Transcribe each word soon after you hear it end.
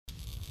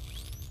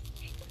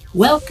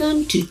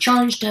Welcome to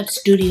Charged Up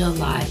Studio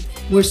Live,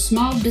 where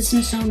small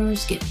business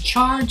owners get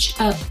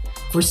charged up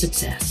for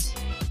success.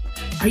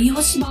 Are you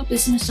a small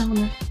business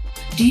owner?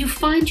 Do you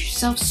find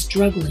yourself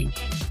struggling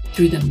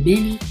through the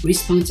many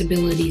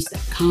responsibilities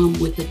that come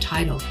with the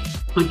title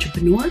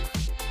entrepreneur?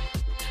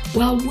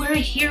 Well, we're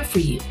here for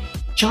you.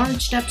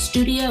 Charged Up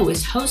Studio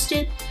is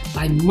hosted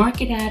by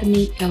Market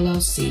Atomy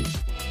LLC,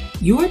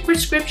 your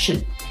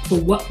prescription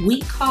for what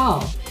we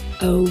call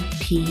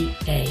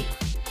OPA.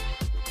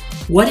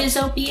 What is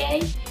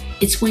OPA?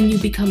 It's when you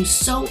become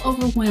so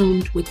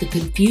overwhelmed with the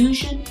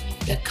confusion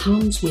that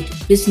comes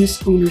with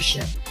business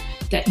ownership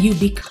that you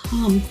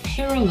become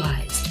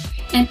paralyzed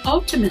and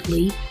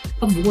ultimately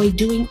avoid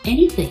doing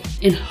anything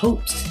in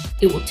hopes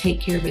it will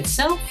take care of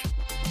itself,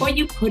 or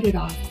you put it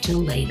off till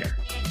later.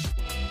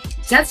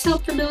 Does that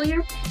sound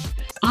familiar?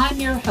 I'm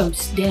your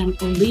host, Dan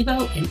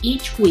Olivo, and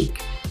each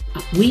week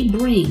we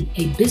bring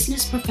a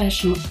business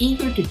professional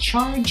eager to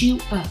charge you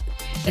up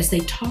as they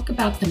talk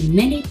about the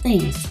many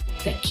things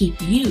that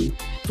keep you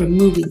from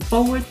moving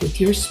forward with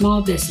your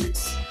small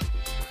business.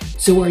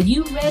 So are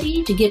you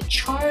ready to get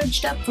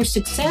charged up for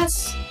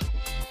success?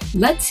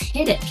 Let's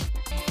hit it.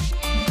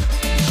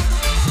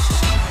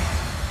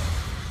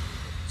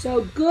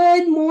 So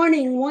good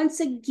morning once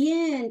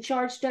again,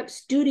 Charged Up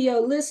Studio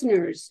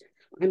listeners.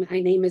 My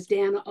name is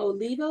Dana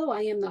Olivo.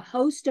 I am the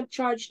host of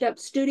Charged Up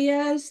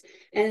Studios.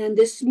 And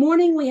this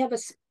morning we have a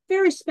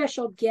very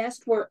special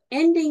guest. We're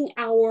ending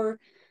our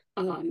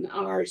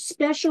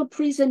special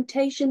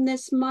presentation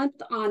this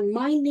month on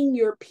minding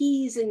your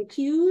P's and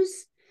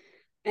Q's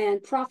and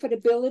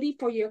profitability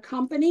for your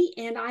company.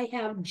 And I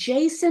have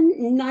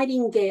Jason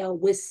Nightingale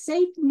with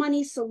Safe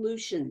Money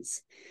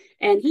Solutions.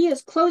 And he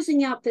is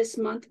closing out this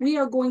month. We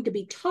are going to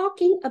be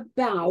talking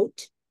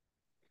about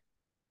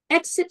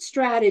exit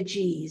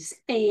strategies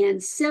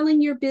and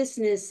selling your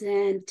business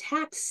and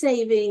tax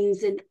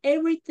savings and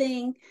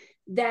everything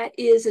that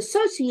is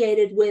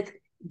associated with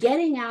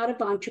getting out of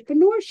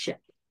entrepreneurship.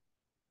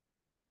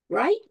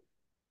 Right?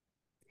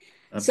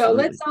 Absolutely. So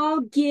let's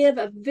all give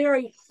a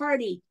very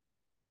hearty,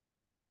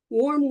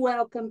 warm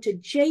welcome to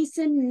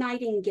Jason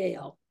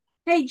Nightingale.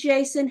 Hey,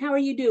 Jason, how are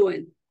you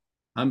doing?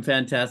 I'm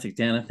fantastic,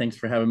 Dana. Thanks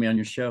for having me on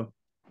your show.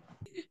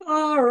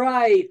 All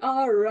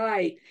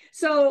right.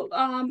 So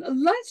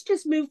let's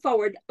just move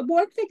forward.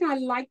 One thing I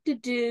like to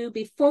do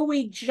before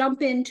we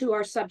jump into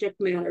our subject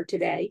matter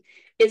today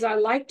is I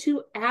like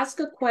to ask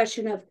a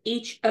question of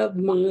each of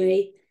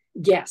my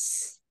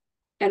guests.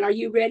 And are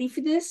you ready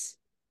for this?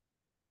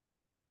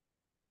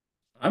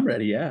 I'm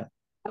ready, yeah.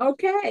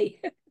 Okay.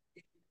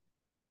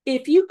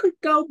 If you could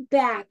go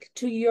back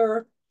to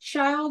your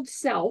child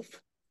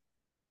self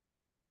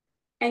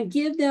and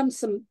give them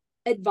some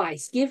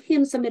advice, give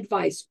him some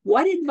advice,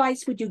 what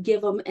advice would you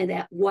give him and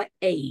at what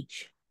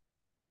age?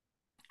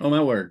 Oh,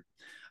 my word.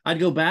 I'd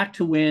go back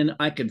to when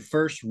I could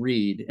first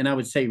read, and I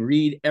would say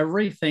read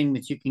everything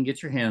that you can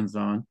get your hands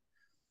on.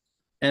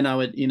 And I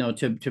would,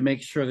 to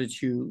make sure that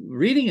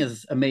reading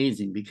is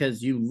amazing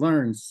because you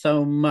learn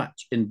so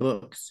much in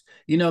books.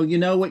 You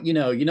know what you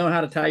know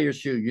how to tie your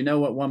shoe, you know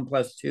what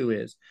 1+2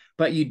 is,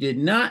 but you did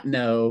not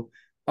know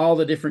all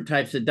the different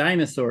types of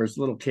dinosaurs,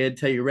 little kid,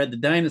 till you read the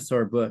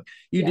dinosaur book.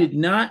 You did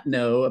not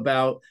know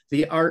about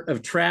the art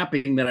of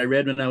trapping that I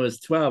read when I was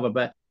 12,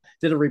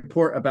 did a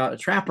report about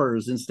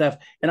trappers and stuff.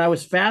 And I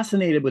was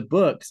fascinated with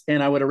books,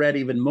 and I would have read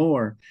even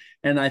more.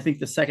 And I think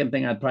the second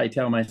thing I'd probably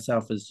tell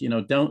myself is,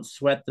 don't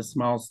sweat the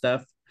small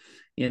stuff,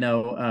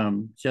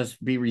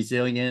 just be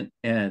resilient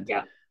and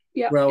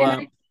grow up,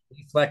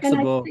 be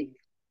flexible.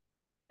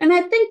 And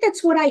I think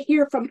that's what I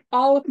hear from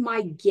all of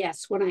my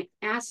guests when I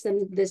ask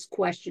them this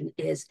question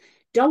is,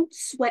 don't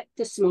sweat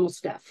the small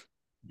stuff.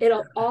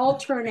 It'll all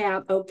turn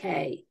out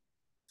okay.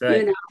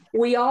 Right.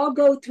 We all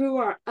go through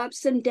our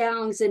ups and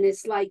downs, and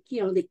it's like,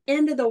 the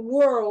end of the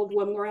world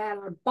when we're at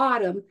our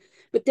bottom.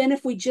 But then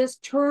if we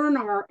just turn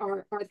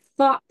our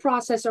thought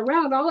process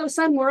around, all of a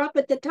sudden we're up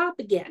at the top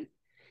again.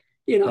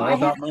 I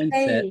had a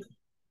saying,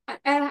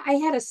 I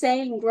had a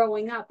saying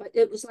growing up.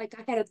 It was like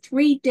I had a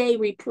 3-day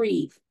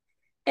reprieve.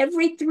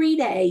 Every 3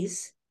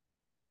 days,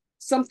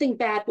 something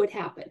bad would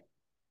happen.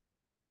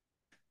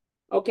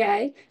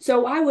 Okay?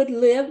 So I would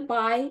live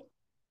by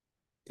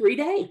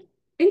 3-day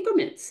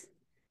increments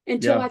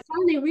until I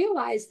finally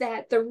realized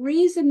that the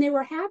reason they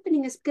were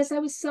happening is because I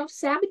was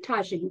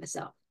self-sabotaging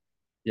myself.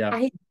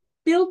 I had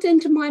built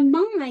into my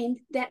mind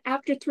that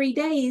after 3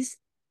 days,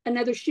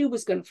 another shoe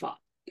was going to fall.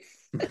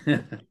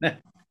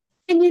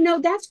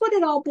 And that's what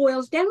it all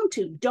boils down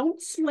to.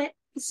 Don't sweat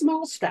the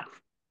small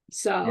stuff.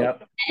 So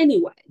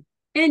anyway.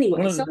 Reminded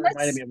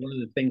me of one of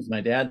the things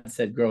my dad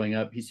said growing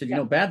up. He said,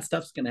 bad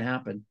stuff's going to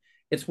happen.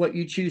 It's what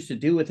you choose to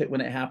do with it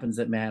when it happens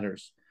that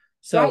matters.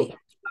 So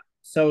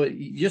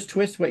you just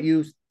twist what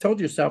you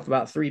told yourself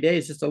about 3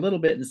 days just a little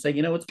bit and say,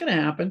 it's going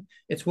to happen.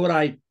 It's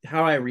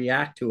how I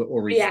react to it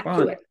or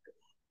respond to it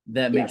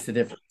that makes the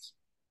difference.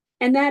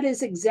 And that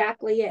is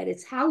exactly it.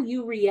 It's how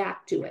you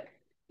react to it.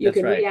 You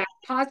can react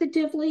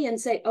positively and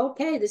say,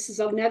 okay, this is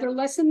another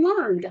lesson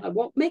learned. I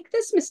won't make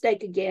this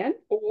mistake again.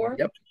 Or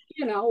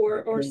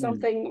or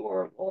something,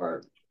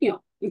 or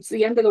it's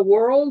the end of the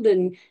world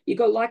and you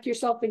go lock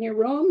yourself in your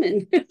room.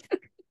 And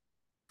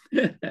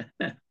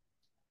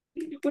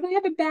when I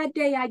have a bad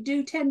day, I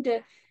do tend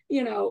to,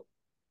 you know,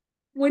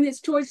 when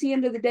it's towards the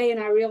end of the day and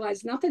I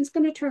realize nothing's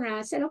going to turn around,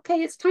 I said,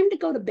 okay, it's time to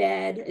go to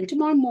bed, and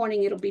tomorrow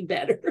morning it'll be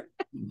better.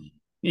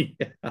 Yeah.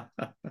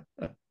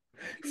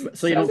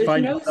 So you So don't there's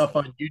find no, yourself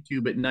on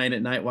YouTube at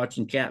night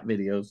watching cat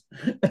videos.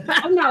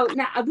 oh no,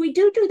 now we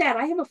do that.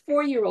 I have a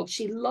 4-year-old.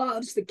 She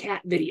loves the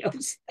cat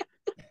videos,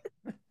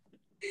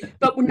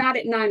 but we're not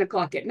at 9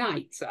 o'clock at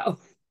night. So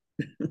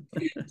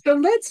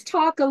let's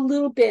talk a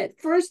little bit.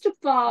 First of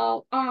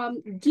all,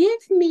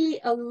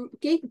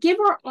 give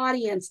our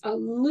audience a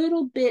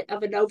little bit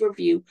of an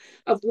overview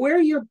of where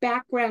your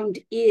background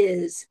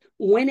is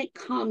when it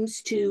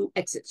comes to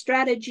exit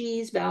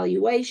strategies,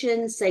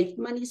 valuations, safe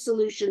money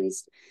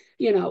solutions.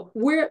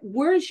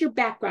 Where's your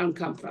background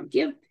come from?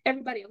 Give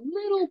everybody a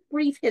little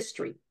brief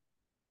history.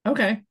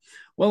 Okay.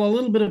 Well, a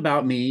little bit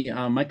about me.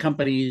 My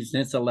company is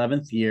in its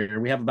 11th year.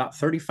 We have about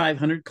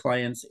 3,500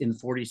 clients in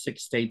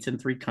 46 states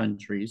and 3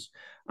 countries.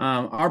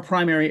 Our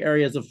primary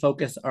areas of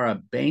focus are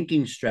a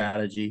banking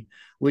strategy,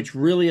 which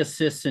really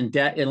assists in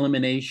debt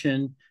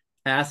elimination,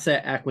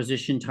 asset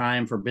acquisition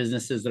time for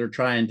businesses that are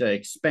trying to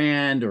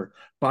expand or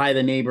buy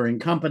the neighboring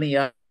company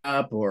up,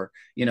 or,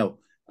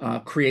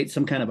 create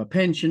some kind of a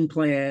pension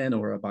plan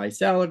or a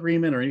buy-sell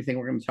agreement or anything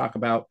we're going to talk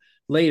about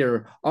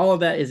later. All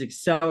of that is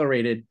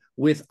accelerated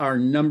with our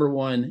number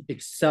one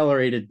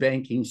accelerated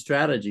banking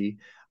strategy.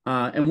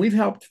 And we've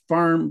helped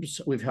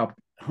farms, we've helped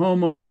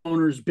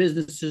homeowners,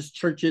 businesses,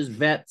 churches,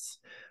 vets,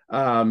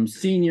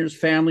 seniors,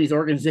 families,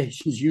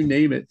 organizations, you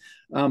name it.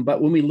 But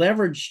when we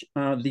leverage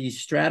these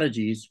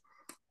strategies,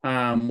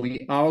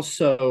 we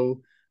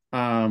also,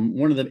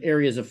 one of the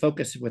areas of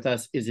focus with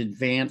us is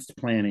advanced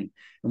planning.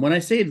 And when I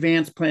say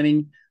advanced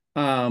planning,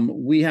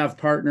 we have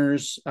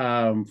partners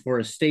for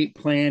estate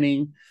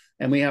planning,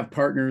 and we have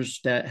partners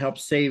that help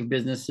save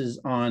businesses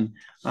on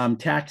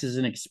taxes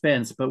and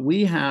expense. But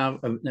we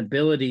have an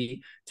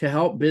ability to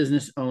help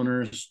business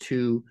owners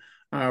to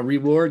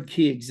reward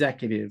key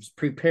executives,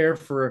 prepare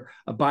for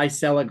a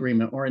buy-sell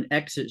agreement or an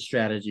exit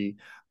strategy.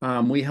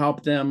 We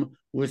help them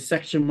with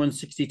Section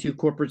 162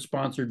 corporate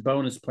sponsored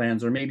bonus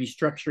plans, or maybe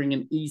structuring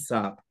an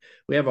ESOP.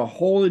 We have a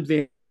whole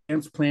advanced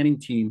planning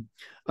team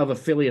of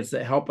affiliates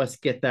that help us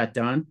get that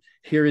done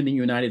here in the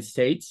United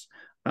States.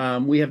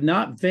 We have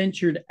not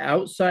ventured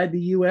outside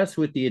the US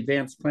with the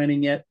advanced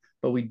planning yet,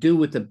 but we do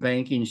with the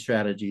banking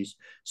strategies.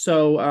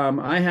 So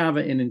I have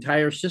an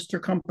entire sister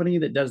company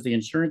that does the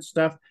insurance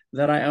stuff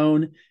that I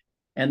own.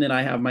 And then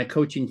I have my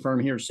coaching firm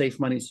here, Safe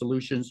Money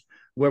Solutions,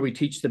 where we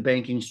teach the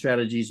banking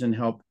strategies and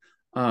help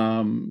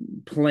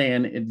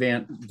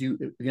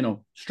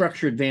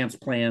structure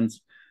advanced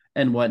plans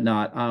and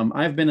whatnot.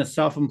 I've been a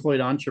self-employed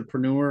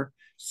entrepreneur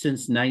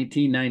since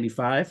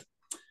 1995.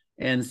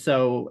 And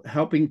so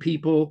helping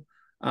people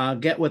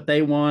get what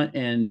they want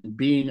and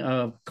being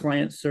a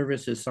client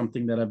service is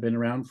something that I've been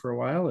around for a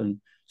while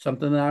and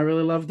something that I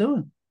really love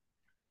doing.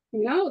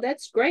 No,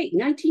 that's great.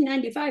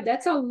 1995,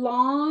 that's a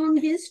long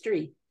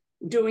history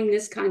doing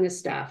this kind of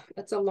stuff.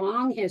 That's a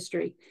long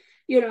history.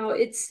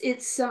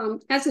 It's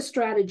as a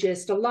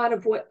strategist, a lot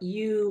of what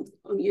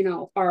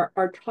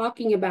are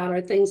talking about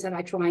are things that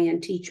I try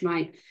and teach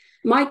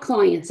my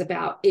clients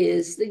about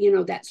is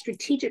that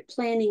strategic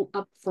planning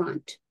up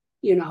front.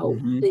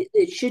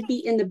 It should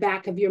be in the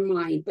back of your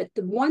mind. But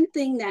the one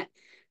thing that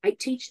I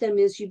teach them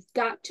is you've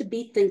got to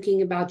be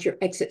thinking about your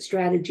exit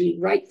strategy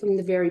right from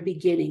the very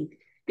beginning,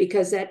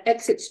 because that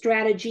exit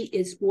strategy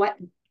is what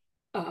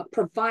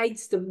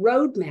provides the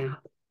roadmap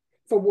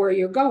for where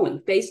you're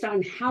going. Based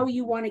on how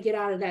you want to get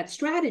out of that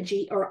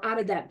strategy or out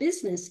of that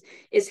business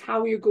is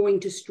how you're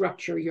going to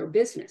structure your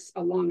business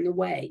along the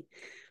way.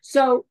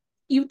 So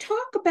you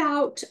talk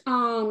about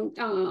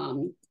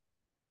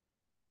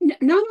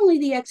not only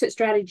the exit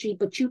strategy,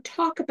 but you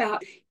talk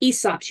about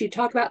ESOPs, you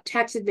talk about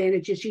tax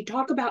advantages, you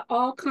talk about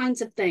all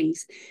kinds of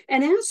things.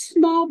 And as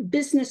small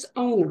business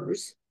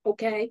owners,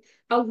 okay,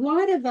 a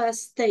lot of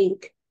us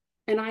think,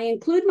 and I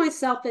include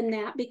myself in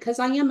that because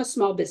I am a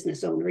small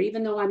business owner,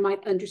 even though I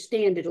might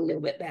understand it a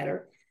little bit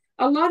better.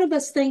 A lot of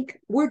us think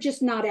we're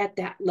just not at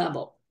that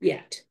level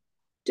yet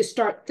to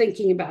start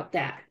thinking about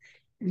that.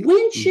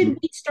 When should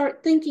we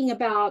start thinking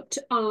about,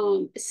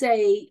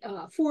 say,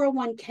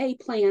 401k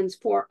plans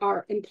for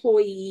our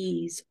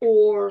employees,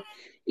 or,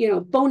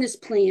 bonus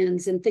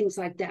plans and things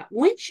like that?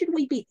 When should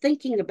we be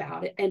thinking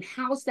about it, and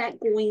how's that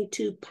going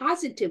to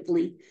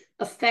positively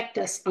affect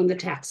us on the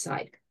tax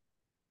side?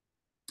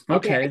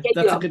 Okay, I Okay, gave you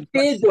that's a a good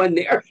big question. one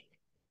there.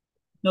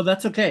 No,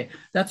 that's okay.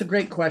 That's a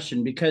great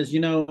question because,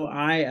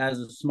 I, as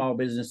a small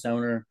business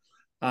owner,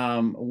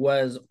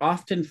 was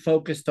often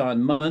focused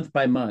on month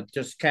by month,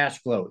 just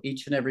cash flow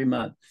each and every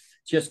month.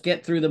 Just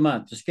get through the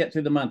month, just get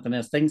through the month. And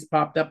as things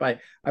popped up,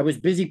 I was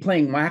busy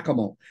playing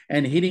whack-a-mole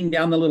and hitting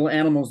down the little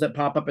animals that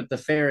pop up at the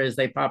fair as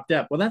they popped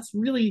up. Well, that's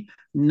really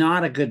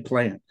not a good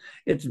plan.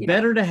 It's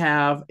better to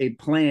have a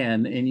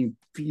plan, and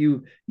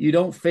you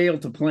don't fail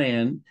to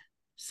plan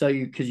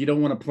because you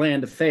don't want to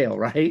plan to fail,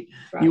 right?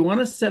 You want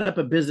to set up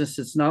a business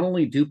that's not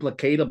only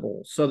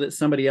duplicatable so that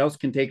somebody else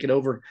can take it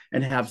over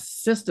and have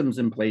systems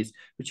in place,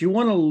 but you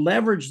want to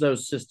leverage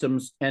those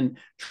systems and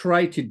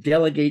try to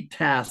delegate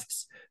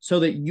tasks so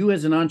that you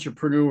as an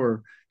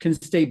entrepreneur can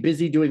stay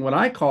busy doing what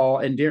I call,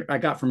 and I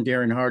got from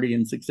Darren Hardy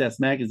in Success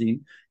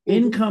Magazine,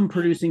 income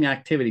producing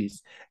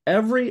activities.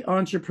 Every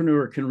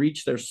entrepreneur can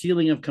reach their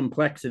ceiling of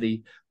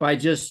complexity by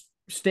just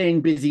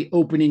staying busy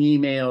opening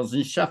emails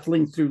and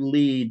shuffling through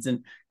leads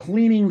and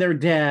cleaning their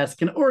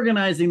desk and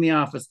organizing the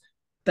office.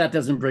 That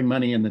doesn't bring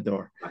money in the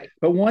door. Right.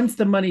 But once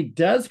the money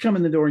does come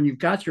in the door and you've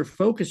got your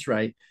focus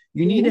right,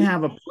 you need to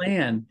have a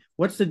plan.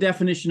 What's the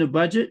definition of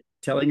budget?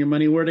 Telling your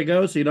money where to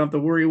go so you don't have to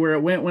worry where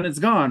it went when it's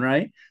gone,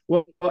 right?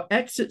 Well,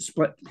 exit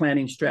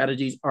planning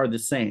strategies are the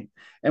same.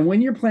 And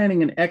when you're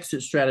planning an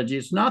exit strategy,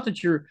 it's not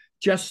that you're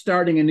just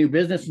starting a new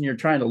business and you're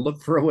trying to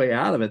look for a way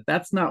out of it.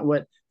 That's not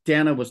what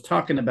Dana was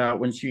talking about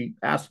when she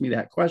asked me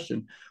that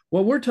question.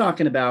 What we're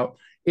talking about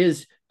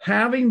is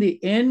having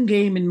the end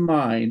game in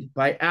mind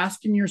by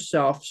asking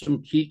yourself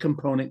some key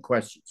component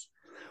questions.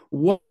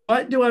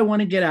 What do I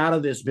want to get out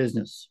of this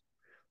business?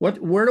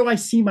 Where do I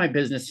see my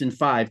business in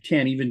 5,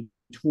 10, even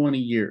 20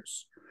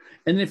 years?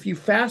 And if you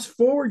fast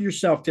forward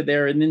yourself to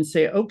there and then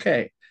say,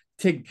 okay,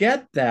 to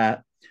get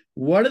that,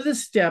 what are the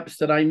steps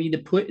that I need to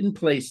put in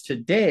place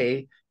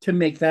today to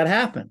make that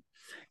happen?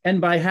 And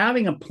by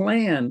having a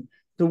plan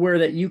to where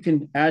that you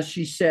can, as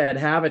she said,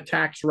 have a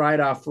tax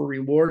write-off for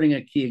rewarding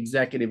a key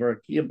executive or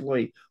a key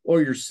employee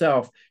or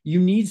yourself, you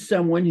need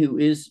someone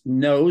who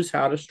knows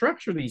how to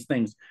structure these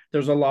things.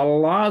 There's a lot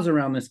of laws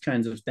around this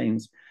kinds of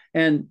things.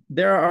 And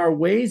there are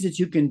ways that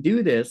you can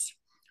do this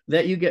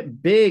that you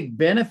get big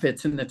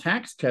benefits in the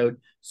tax code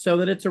so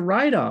that it's a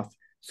write-off.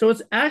 So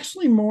it's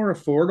actually more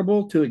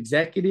affordable to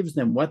executives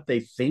than what they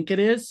think it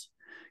is.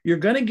 You're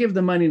going to give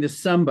the money to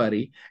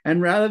somebody,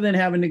 and rather than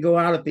having to go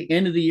out at the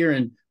end of the year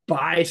and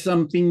buy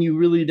something you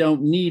really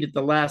don't need at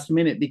the last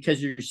minute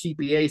because your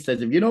CPA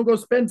says, if you don't go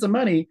spend some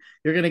money,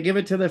 you're going to give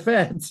it to the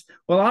feds.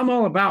 Well, I'm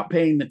all about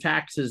paying the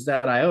taxes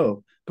that I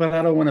owe, but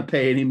I don't want to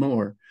pay any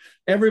more.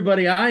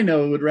 Everybody I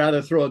know would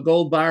rather throw a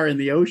gold bar in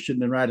the ocean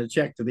than write a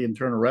check to the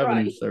Internal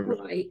Revenue Service.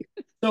 Right.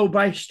 So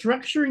by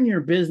structuring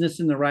your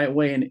business in the right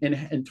way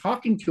and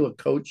talking to a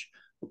coach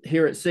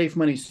here at Safe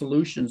Money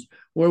Solutions,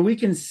 where we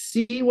can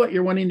see what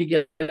you're wanting to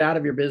get out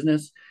of your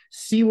business,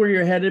 see where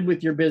you're headed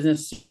with your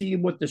business, see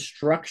what the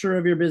structure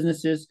of your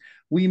business is,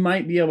 we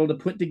might be able to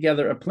put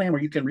together a plan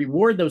where you can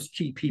reward those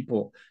key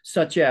people,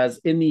 such as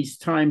in these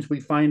times we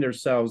find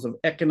ourselves of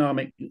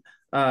economic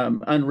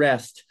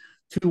unrest,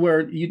 to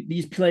where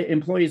these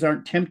employees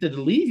aren't tempted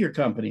to leave your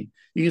company.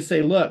 You can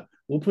say, look,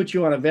 we'll put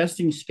you on a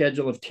vesting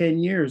schedule of 10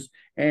 years.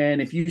 And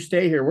if you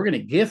stay here, we're going to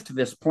gift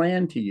this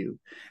plan to you.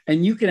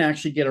 And you can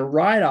actually get a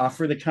write-off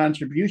for the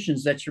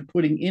contributions that you're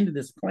putting into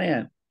this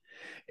plan.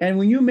 And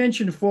when you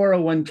mentioned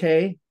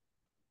 401k,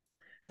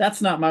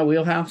 that's not my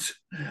wheelhouse.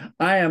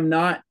 I am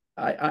not,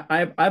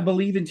 I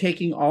believe in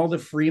taking all the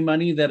free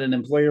money that an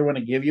employer want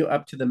to give you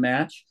up to the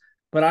match,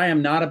 but I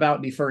am not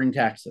about deferring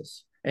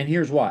taxes. And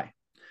here's why.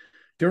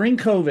 During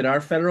COVID,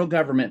 our federal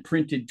government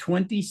printed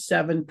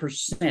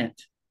 27%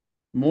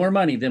 more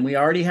money than we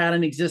already had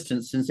in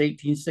existence since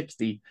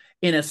 1860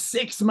 in a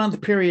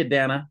 6-month period,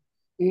 Dana.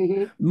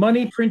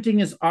 Money printing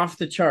is off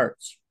the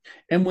charts.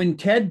 And when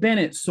Ted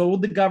Bennett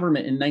sold the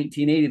government in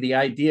 1980 the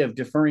idea of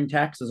deferring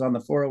taxes on the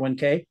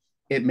 401k,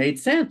 it made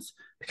sense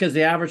because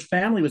the average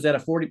family was at a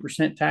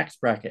 40% tax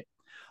bracket.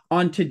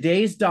 On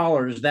today's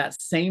dollars,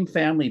 that same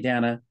family,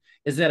 Dana,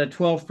 is at a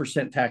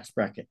 12% tax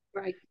bracket.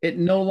 Right. It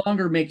no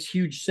longer makes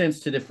huge sense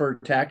to defer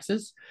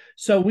taxes.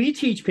 So we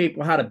teach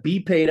people how to be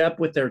paid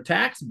up with their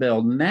tax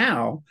bill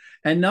now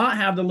and not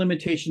have the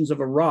limitations of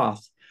a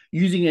Roth,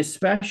 using a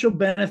special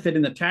benefit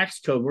in the tax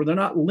code where they're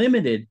not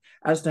limited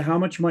as to how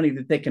much money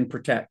that they can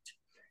protect.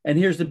 And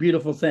here's the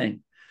beautiful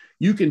thing.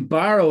 You can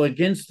borrow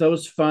against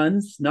those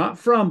funds, not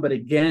from, but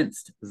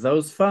against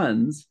those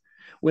funds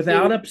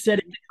without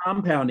upsetting the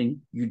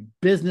compounding. Your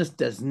business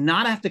does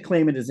not have to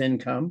claim it as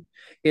income.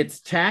 It's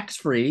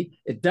tax-free.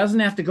 It doesn't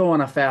have to go on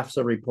a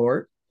FAFSA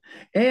report.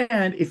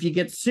 And if you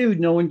get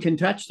sued, no one can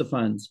touch the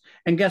funds.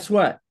 And guess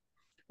what?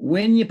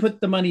 When you put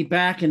the money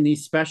back in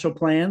these special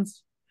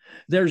plans,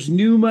 there's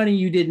new money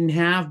you didn't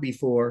have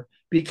before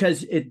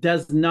because it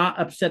does not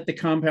upset the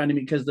compounding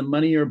because the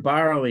money you're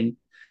borrowing,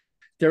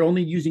 they're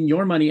only using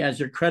your money as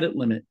your credit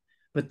limit.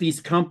 But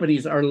these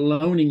companies are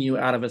loaning you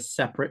out of a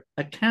separate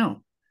account.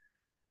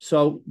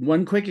 So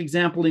one quick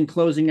example in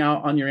closing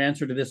out on your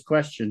answer to this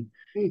question,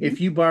 if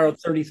you borrowed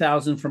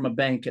 $30,000 from a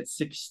bank at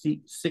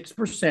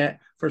 66%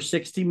 for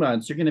 60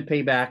 months, you're going to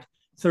pay back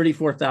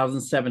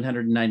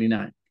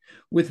 $34,799.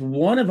 With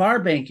one of our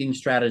banking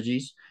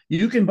strategies,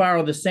 you can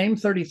borrow the same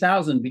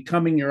 $30,000,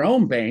 becoming your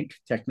own bank,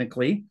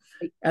 technically,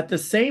 at the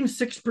same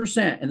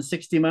 6% in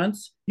 60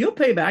 months. You'll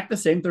pay back the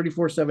same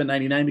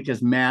 $34,799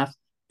 because math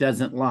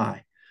doesn't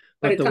lie.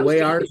 But the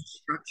way ours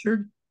is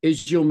structured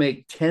is you'll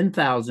make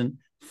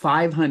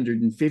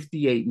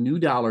 $10,558 new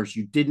dollars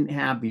you didn't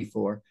have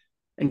before.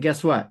 And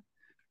guess what?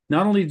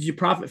 Not only did you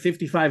profit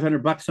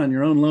 $5,500 on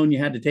your own loan you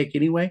had to take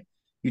anyway,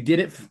 you did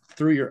it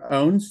through your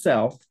own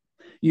self.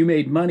 You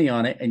made money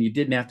on it and you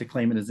didn't have to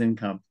claim it as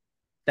income.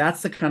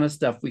 That's the kind of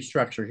stuff we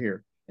structure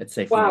here at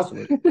Safe Money Wow.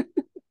 Solutions.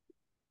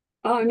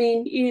 I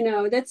mean,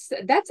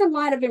 that's a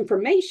lot of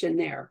information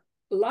there.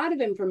 A lot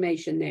of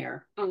information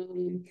there.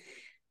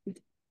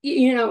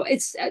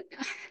 It's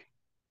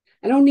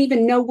I don't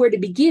even know where to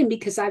begin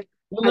because Well,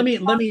 let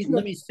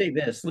me say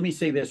this. Let me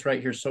say this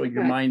right here so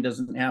your mind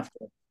doesn't have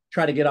to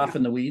try to get off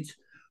in the weeds.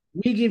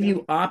 We give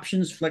you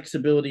options,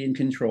 flexibility, and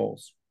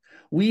controls.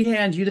 We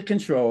hand you the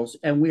controls,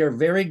 and we are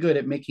very good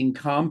at making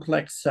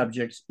complex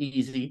subjects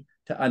easy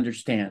to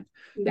understand.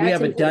 We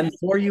have a done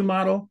for you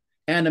model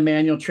and a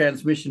manual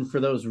transmission for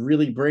those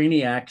really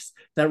brainiacs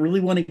that really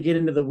want to get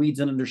into the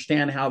weeds and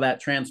understand how that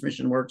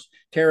transmission works,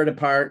 tear it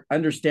apart,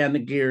 understand the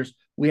gears.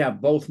 We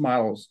have both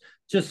models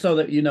just so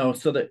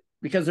that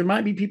because there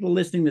might be people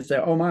listening that say,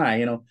 oh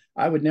my,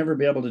 I would never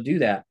be able to do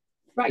that.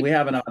 Right. We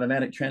have an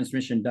automatic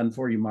transmission done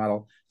for you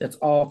model that's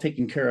all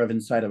taken care of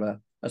inside of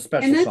a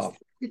special software.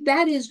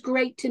 That is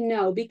great to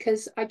know,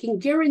 because I can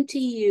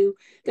guarantee you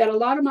that a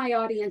lot of my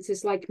audience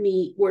is like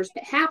me, where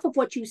half of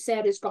what you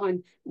said has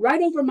gone right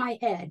over my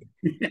head,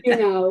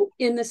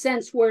 in the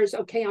sense where,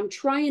 okay, I'm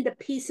trying to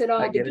piece it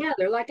all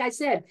together. Like I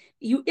said,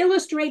 you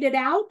illustrate it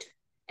out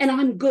and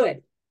I'm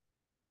good.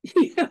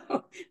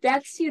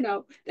 That's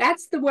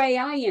the way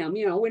I am.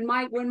 When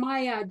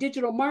my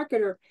digital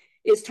marketer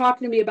is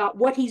talking to me about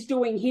what he's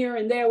doing here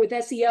and there with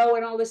SEO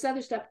and all this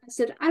other stuff, I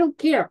said, I don't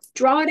care.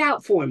 Draw it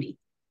out for me.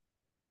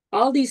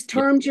 All these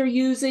terms you're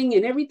using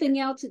and everything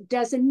else, it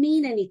doesn't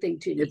mean anything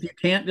to me. If you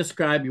can't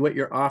describe what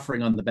you're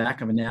offering on the back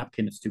of a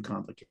napkin, it's too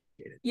complicated.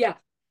 Yeah.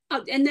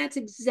 And that's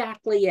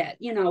exactly it.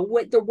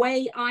 What the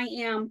way I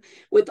am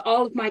with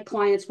all of my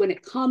clients when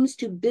it comes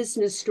to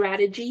business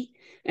strategy,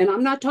 and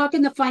I'm not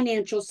talking the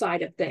financial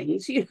side of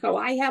things.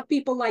 I have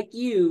people like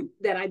you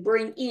that I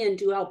bring in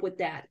to help with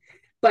that.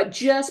 But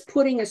just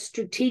putting a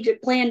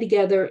strategic plan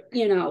together,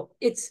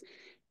 it's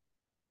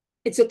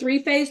a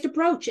three-phased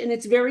approach, and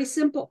it's very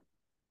simple.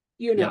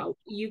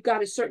 You've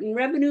got a certain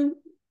revenue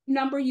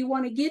number you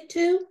want to get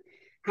to.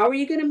 How are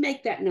you going to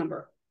make that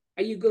number?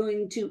 Are you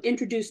going to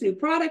introduce new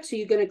products? Are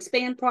you going to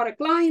expand product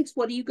lines?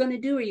 What are you going to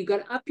do? Are you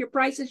going to up your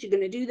prices? You're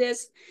going to do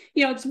this?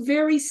 It's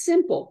very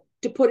simple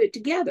to put it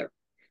together.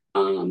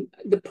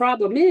 The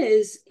problem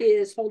is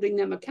holding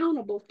them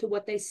accountable to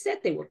what they said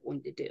they were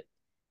going to do,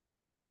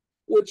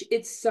 which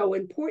it's so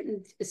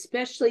important,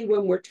 especially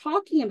when we're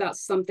talking about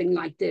something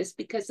like this,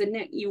 because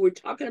you were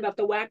talking about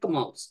the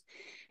whack-a-moles,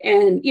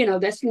 and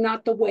that's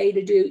not the way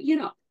to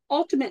do.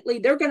 Ultimately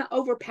they're going to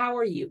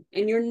overpower you,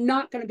 and you're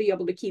not going to be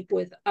able to keep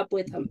up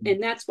with them,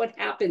 and that's what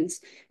happens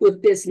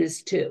with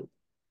business too.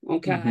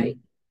 Okay. Mm-hmm.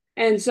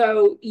 And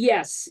so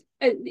yes,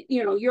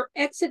 your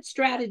exit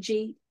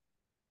strategy,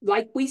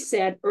 like we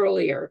said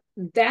earlier,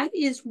 that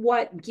is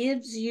what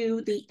gives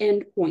you the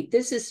end point.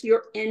 This is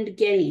your end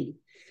game.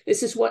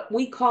 This is what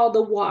we call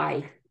the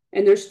why.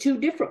 And there's two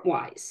different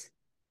whys.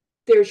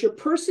 There's your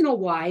personal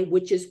why,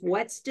 which is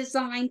what's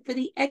designed for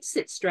the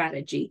exit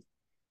strategy.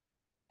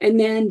 And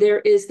then there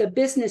is the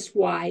business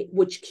why,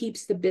 which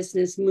keeps the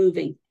business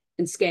moving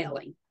and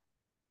scaling.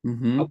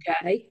 Mm-hmm.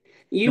 Okay.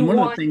 And one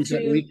of the things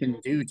that we can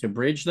do to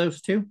bridge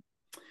those two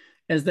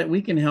is that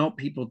we can help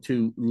people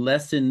to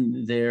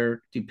lessen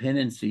their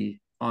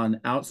dependency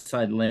on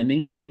outside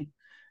lending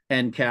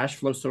and cash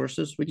flow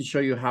sources. We can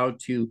show you how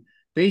to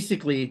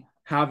basically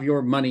have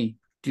your money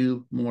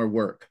do more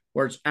work,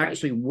 where it's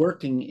actually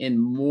working in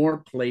more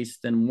place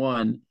than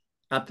one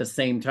at the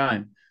same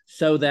time,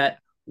 so that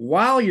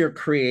while you're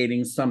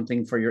creating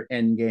something for your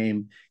end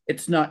game,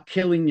 it's not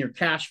killing your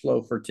cash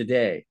flow for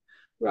today.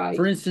 Right.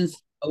 For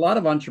instance, a lot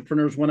of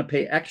entrepreneurs want to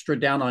pay extra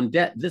down on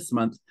debt this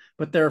month,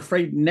 but they're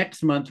afraid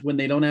next month, when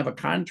they don't have a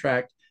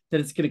contract,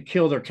 that it's going to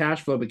kill their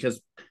cash flow,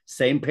 because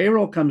same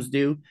payroll comes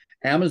due.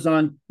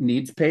 Amazon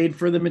needs paid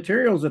for the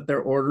materials that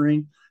they're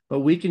ordering, but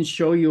we can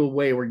show you a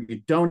way where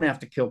you don't have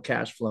to kill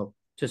cash flow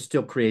to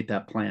still create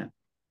that plan.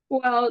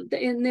 Well,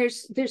 and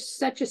there's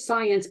such a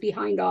science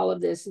behind all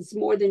of this. It's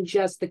more than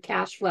just the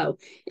cash flow.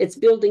 It's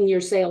building your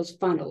sales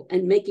funnel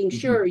and making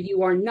sure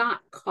you are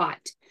not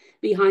caught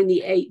behind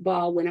the 8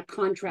 ball when a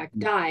contract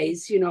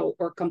dies,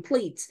 or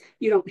completes.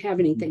 You don't have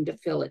anything to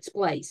fill its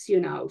place,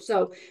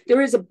 So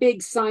there is a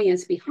big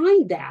science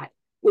behind that,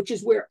 which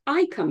is where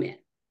I come in.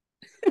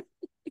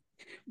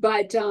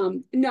 But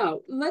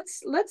no,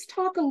 let's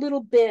talk a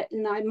little bit,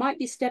 and I might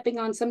be stepping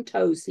on some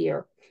toes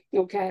here.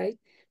 Okay.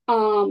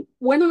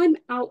 When I'm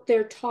out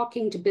there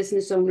talking to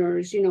business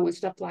owners, and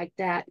stuff like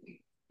that,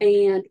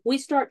 and we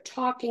start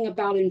talking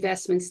about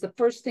investments, the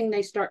first thing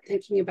they start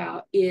thinking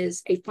about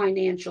is a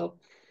financial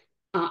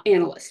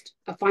analyst,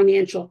 a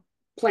financial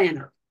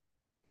planner.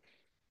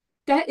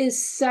 That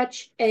is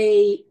such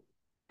a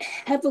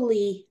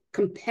heavily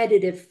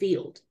competitive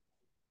field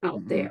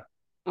out there.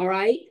 All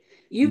right.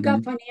 You've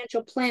got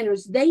financial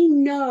planners. They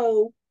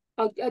know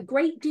a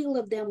great deal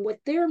of them. What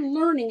they're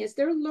learning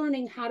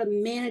how to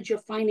manage your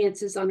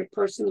finances on a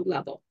personal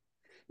level.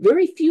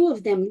 Very few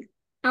of them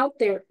out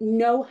there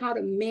know how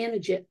to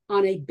manage it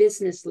on a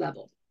business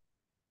level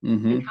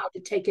and how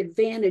to take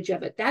advantage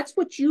of it. That's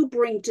what you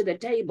bring to the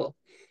table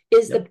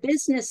is the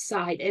business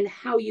side and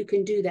how you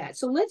can do that.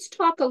 So let's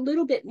talk a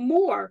little bit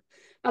more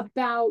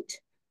about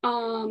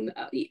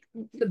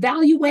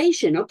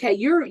valuation. Okay,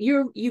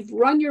 you've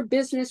run your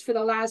business for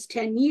the last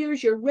 10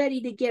 years, you're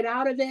ready to get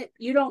out of it.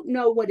 You don't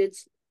know what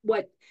it's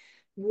worth.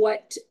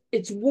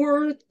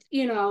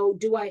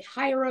 Do I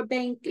hire a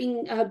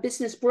banking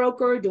business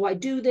broker? Do I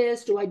do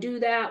this? Do I do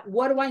that?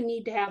 What do I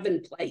need to have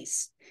in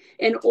place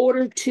in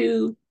order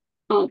to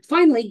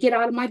finally get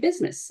out of my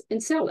business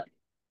and sell it?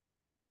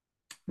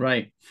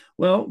 Right.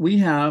 Well, we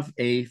have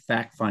a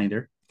fact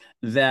finder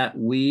that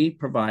we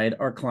provide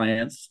our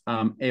clients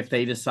if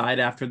they decide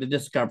after the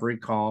discovery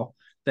call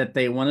that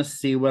they want to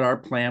see what our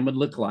plan would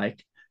look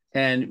like.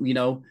 And,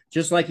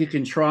 just like you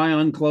can try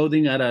on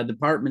clothing at a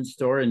department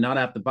store and not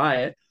have to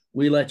buy it,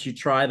 we let you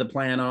try the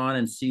plan on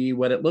and see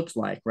what it looks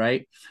like,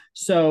 right?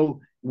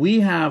 So we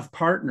have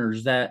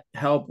partners that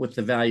help with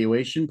the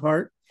valuation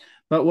part.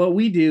 But what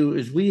we do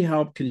is we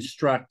help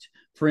construct,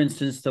 for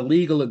instance, the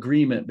legal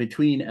agreement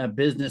between a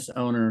business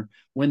owner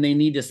when they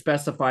need to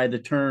specify the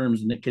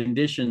terms and the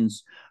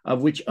conditions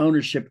of which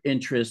ownership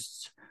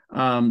interests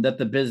that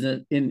the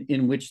business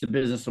in which the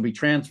business will be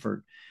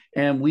transferred.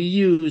 And we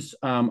use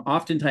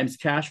oftentimes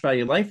cash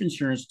value life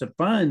insurance to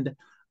fund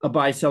a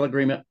buy-sell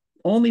agreement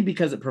only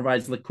because it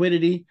provides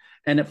liquidity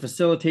and it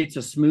facilitates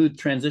a smooth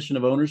transition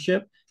of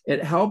ownership.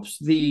 It helps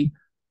the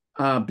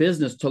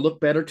business to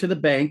look better to the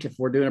bank if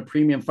we're doing a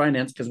premium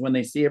finance, because when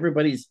they see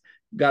everybody's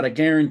got a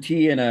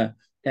guarantee and a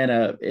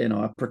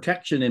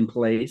protection in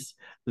place,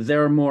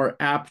 they're more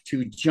apt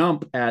to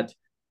jump at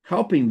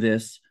helping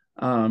this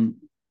jump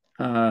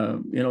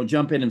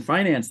in and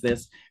finance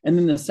this. And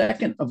then the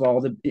second of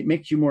all, it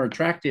makes you more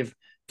attractive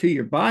to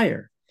your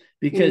buyer,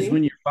 because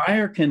when your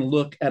buyer can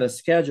look at a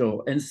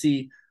schedule and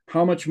see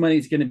how much money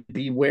is going to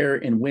be where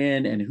and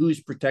when and who's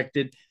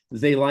protected,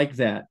 they like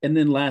that. And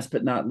then last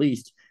but not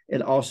least,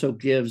 it also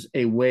gives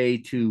a way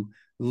to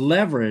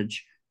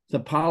leverage the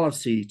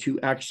policy to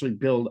actually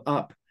build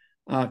up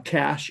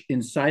cash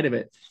inside of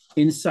it,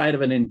 inside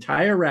of an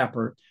entire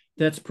wrapper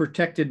that's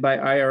protected by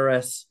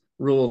IRS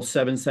Rule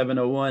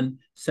 7701,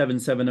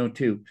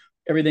 7702.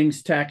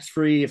 Everything's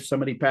tax-free. If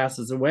somebody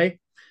passes away,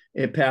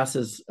 it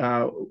passes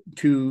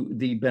to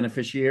the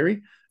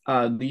beneficiary.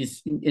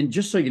 And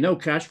just so you know,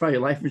 cash value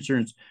life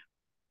insurance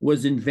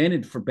was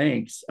invented for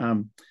banks.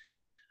 I'm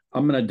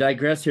going to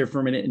digress here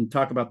for a minute and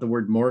talk about the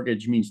word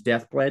mortgage means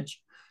death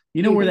pledge.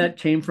 You know where that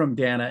came from,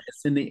 Dana?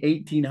 It's in the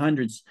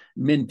 1800s.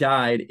 Men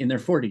died in their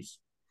 40s.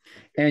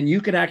 And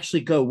you could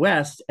actually go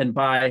west and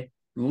buy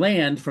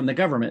land from the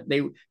government.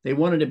 They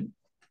wanted to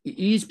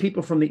ease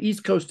people from the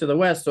East Coast to the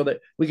West so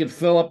that we could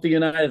fill up the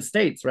United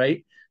States,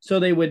 right? So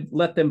they would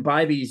let them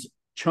buy these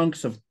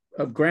chunks of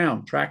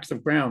ground, tracts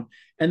of ground.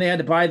 And they had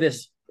to buy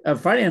this,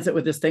 finance it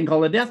with this thing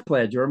called a death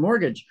pledge or a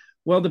mortgage.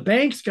 Well, the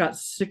banks got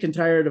sick and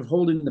tired of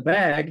holding the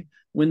bag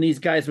when these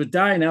guys would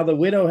die. Now the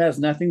widow has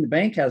nothing, the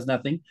bank has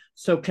nothing.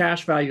 So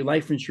cash value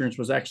life insurance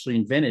was actually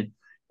invented.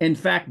 In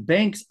fact,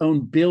 banks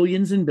own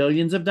billions and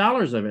billions of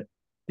dollars of it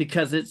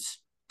because it's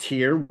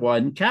tier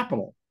one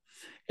capital.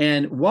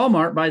 And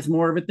Walmart buys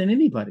more of it than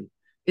anybody.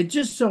 It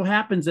just so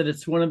happens that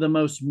it's one of the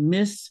most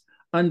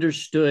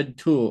misunderstood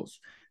tools.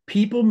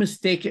 People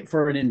mistake it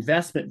for an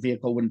investment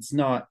vehicle when it's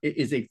not. It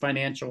is a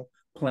financial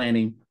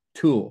planning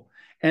tool.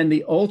 And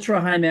the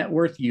ultra high net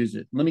worth use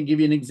it. Let me give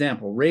you an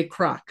example. Ray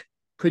Kroc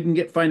couldn't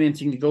get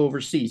financing to go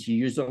overseas. He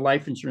used a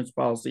life insurance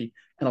policy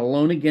and a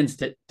loan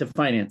against it to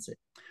finance it.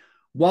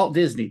 Walt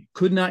Disney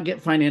could not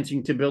get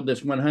financing to build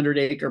this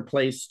 100-acre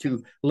place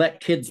to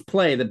let kids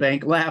play. The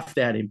bank laughed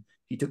at him.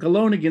 He took a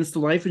loan against the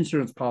life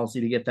insurance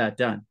policy to get that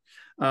done.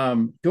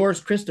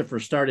 Doris Christopher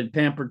started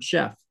Pampered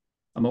Chef,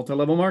 a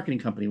multi-level marketing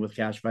company with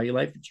cash value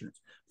life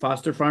insurance.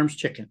 Foster Farms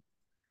Chicken,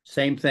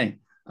 same thing.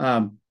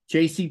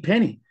 J.C.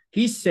 Penney,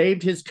 he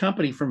saved his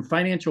company from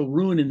financial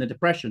ruin in the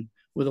Depression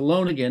with a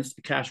loan against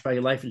the cash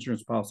value life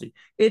insurance policy.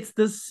 It's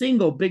the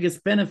single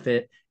biggest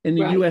benefit in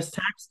the U.S.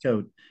 tax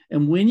code.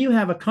 And when you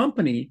have a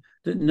company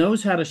that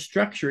knows how to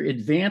structure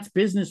advanced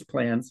business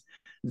plans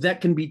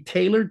that can be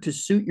tailored to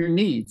suit your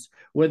needs,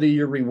 whether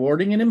you're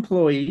rewarding an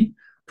employee,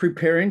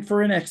 preparing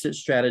for an exit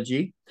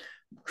strategy,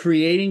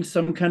 creating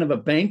some kind of a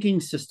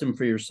banking system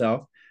for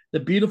yourself, the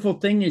beautiful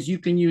thing is you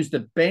can use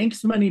the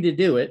bank's money to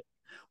do it.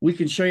 We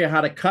can show you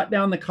how to cut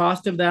down the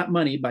cost of that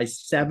money by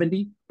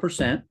 70%,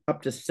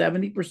 up to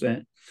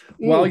 70%,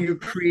 while you're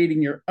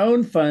creating your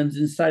own funds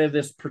inside of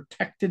this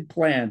protected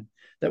plan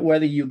that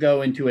whether you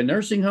go into a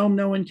nursing home,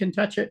 no one can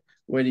touch it.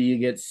 Whether you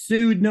get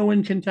sued, no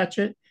one can touch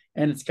it.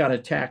 And it's got a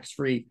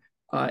tax-free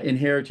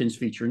inheritance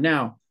feature.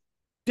 Now,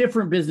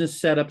 different business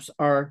setups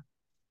are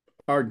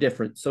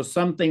different. So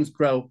some things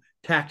grow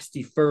tax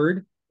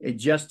deferred. It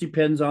just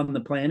depends on the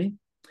planning.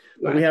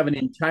 But we have an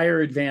entire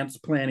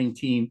advanced planning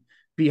team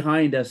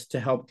behind us to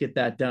help get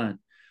that done.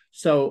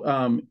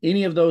 So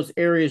any of those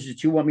areas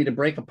that you want me to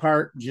break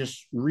apart,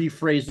 just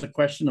rephrase the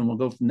question and we'll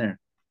go from there.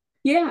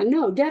 Yeah,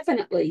 no,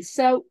 definitely.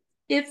 So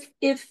if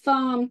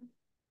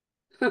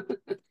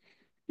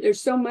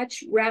There's so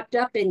much wrapped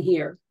up in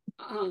here.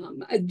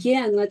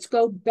 Again, let's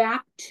go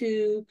back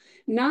to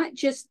not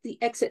just the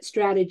exit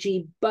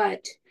strategy,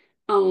 but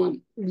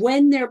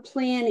when they're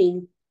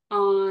planning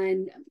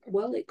on,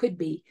 well, it could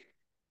be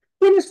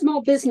when a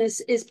small business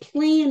is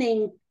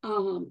planning,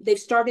 they've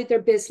started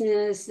their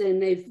business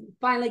and they've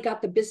finally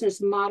got the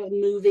business model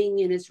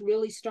moving and it's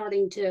really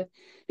starting to,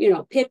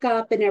 pick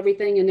up and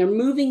everything, and they're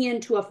moving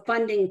into a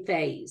funding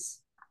phase.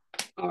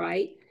 All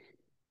right.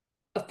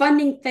 A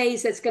funding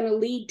phase that's going to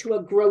lead to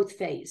a growth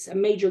phase, a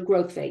major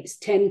growth phase,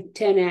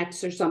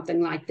 10x or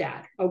something like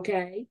that.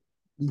 Okay.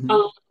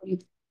 Mm-hmm.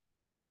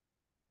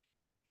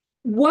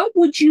 What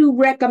would you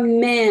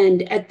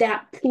recommend at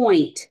that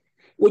point?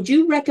 Would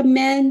you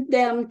recommend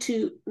them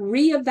to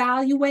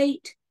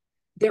reevaluate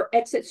their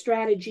exit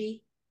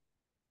strategy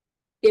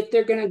if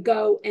they're going to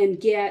go and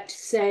get,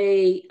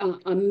 say,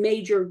 a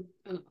major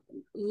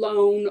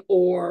loan,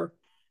 or,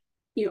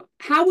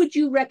 how would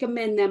you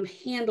recommend them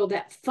handle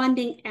that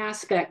funding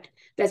aspect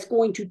that's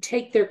going to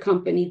take their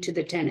company to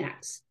the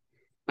 10x?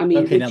 I mean,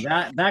 okay,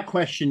 now that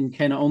question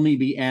can only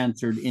be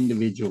answered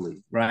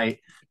individually, right?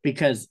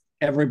 Because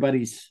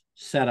everybody's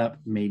setup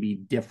may be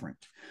different.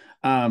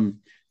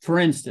 For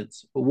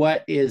instance,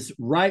 what is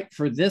right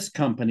for this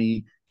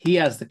company, he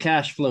has the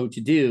cash flow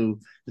to do,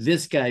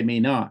 this guy may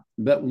not.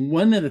 But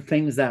one of the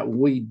things that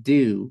we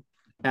do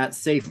at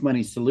Safe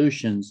Money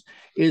Solutions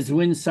is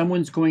when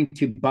someone's going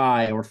to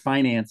buy or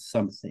finance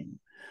something,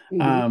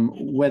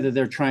 whether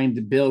they're trying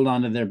to build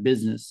onto their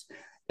business,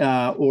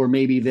 or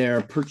maybe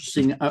they're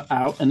purchasing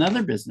out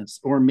another business,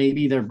 or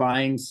maybe they're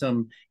buying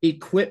some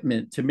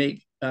equipment to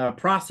make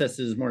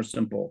processes more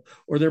simple,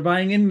 or they're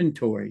buying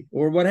inventory,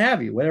 or what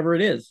have you, whatever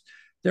it is.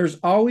 There's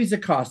always a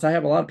cost. I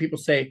have a lot of people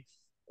say,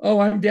 oh,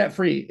 I'm debt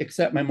free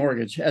except my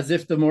mortgage, as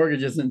if the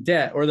mortgage isn't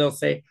debt. Or they'll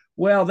say,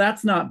 well,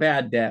 that's not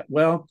bad debt.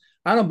 Well,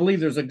 I don't believe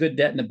there's a good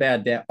debt and a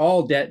bad debt.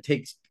 All debt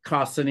takes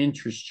costs and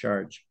interest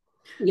charge.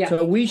 Yeah.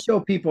 So we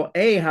show people,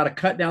 how to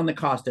cut down the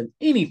cost of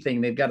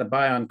anything they've got to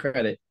buy on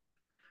credit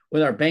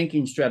with our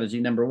banking strategy,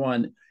 number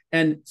one.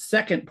 And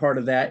second part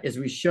of that is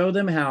we show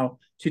them how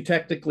to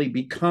technically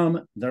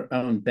become their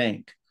own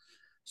bank.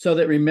 So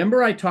that,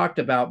 remember, I talked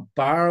about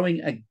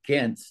borrowing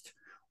against.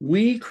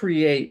 We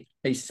create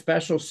a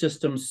special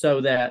system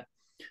so that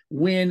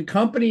when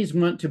companies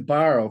want to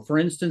borrow, for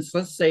instance,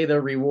 let's say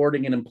they're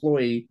rewarding an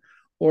employee,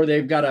 or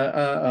they've got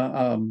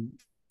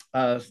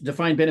a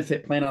defined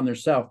benefit plan on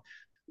themselves.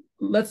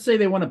 Let's say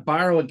they want to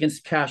borrow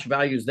against cash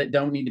values that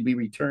don't need to be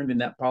returned in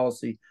that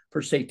policy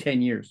for, say,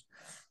 10 years.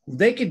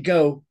 They could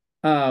go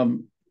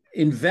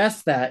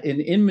invest that in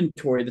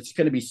inventory that's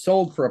going to be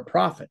sold for a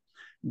profit.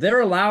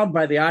 They're allowed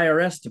by the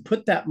IRS to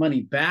put that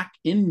money back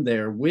in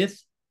there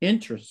with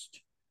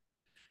interest,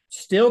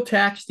 still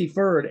tax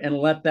deferred, and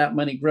let that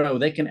money grow.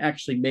 They can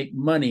actually make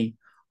money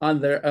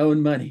on their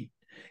own money.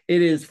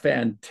 It is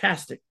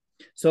fantastic.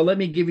 So let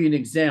me give you an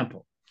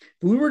example.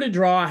 If we were to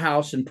draw a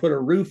house and put a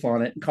roof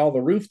on it and call the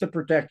roof the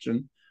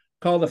protection,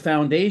 call the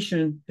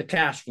foundation the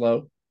cash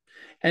flow,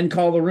 and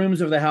call the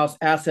rooms of the house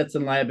assets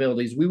and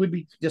liabilities, we would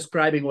be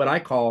describing what I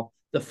call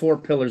the 4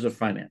 pillars of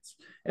finance.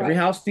 Every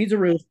house needs a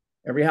roof.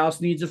 Every house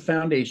needs a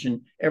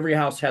foundation. Every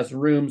house has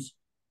rooms,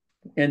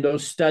 and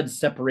those studs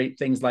separate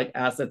things like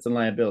assets and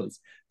liabilities.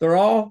 They're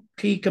all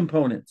key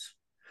components.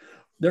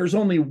 There's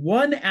only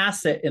one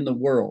asset in the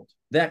world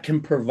that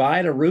can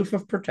provide a roof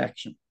of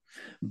protection,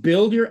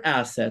 build your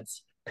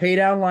assets, pay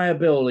down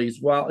liabilities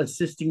while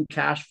assisting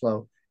cash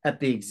flow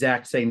at the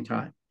exact same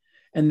time.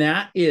 And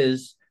that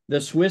is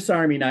the Swiss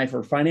Army knife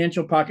or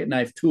financial pocket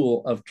knife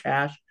tool of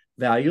cash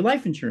value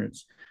life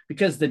insurance,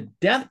 because the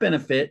death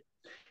benefit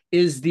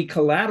is the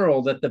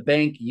collateral that the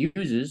bank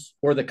uses,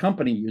 or the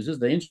company uses,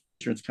 the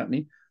insurance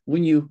company,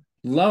 when you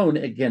loan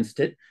against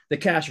it. The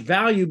cash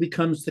value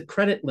becomes the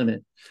credit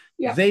limit.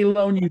 Yeah. They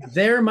loan you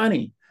their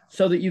money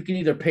so that you can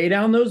either pay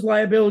down those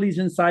liabilities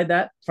inside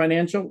that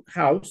financial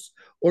house,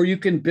 or you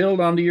can build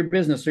onto your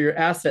business or your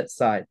asset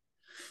side.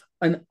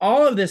 And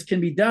all of this can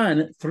be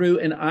done through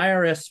an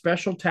IRS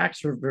special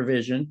tax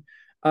provision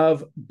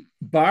of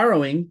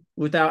borrowing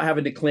without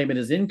having to claim it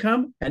as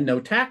income and no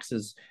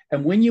taxes.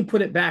 And when you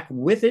put it back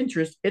with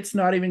interest, it's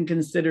not even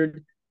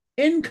considered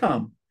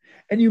income.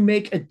 And you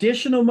make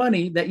additional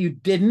money that you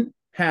didn't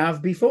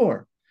have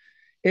before.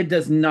 It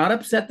does not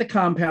upset the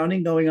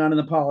compounding going on in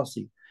the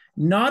policy.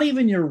 Not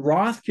even your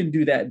Roth can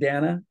do that,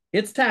 Dana.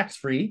 It's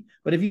tax-free.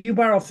 But if you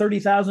borrow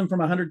 $30,000 from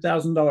a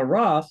 $100,000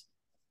 Roth,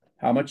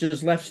 how much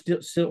is left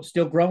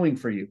still growing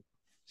for you?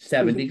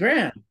 70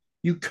 grand.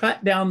 You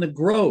cut down the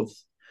growth.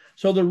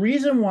 So the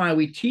reason why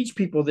we teach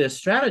people this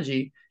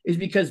strategy is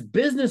because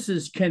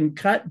businesses can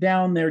cut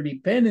down their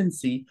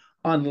dependency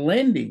on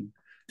lending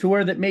to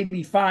where that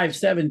maybe 5,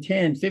 7,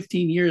 10,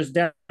 15 years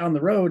down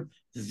the road,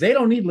 they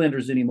don't need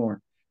lenders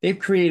anymore. They've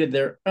created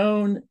their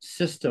own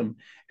system.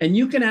 And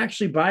you can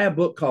actually buy a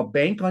book called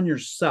Bank on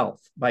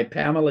Yourself by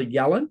Pamela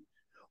Yellen,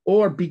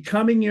 or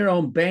Becoming Your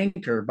Own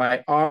Banker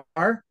by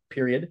R.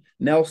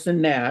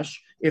 Nelson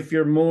Nash, if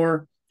you're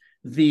more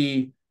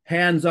the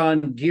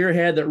hands-on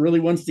gearhead that really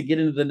wants to get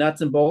into the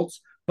nuts and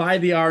bolts. buy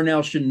the R.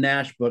 Nelson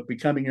Nash book,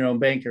 Becoming Your Own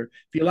Banker.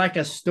 If you like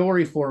a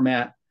story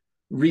format,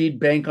 read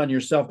Bank on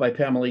Yourself by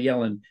Pamela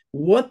Yellen.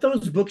 What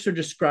those books are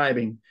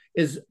describing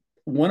is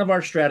one of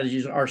our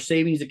strategies, our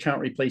savings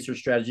account replacer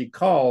strategy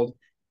called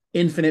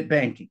infinite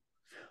banking.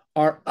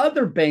 Our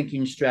other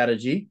banking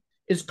strategy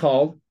is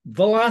called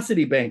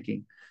velocity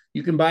banking.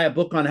 You can buy a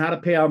book on how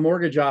to pay a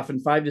mortgage off in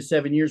 5 to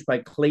 7 years by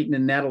Clayton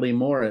and Natalie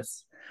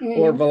Morris,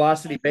 or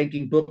velocity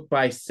banking book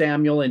by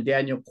Samuel and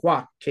Daniel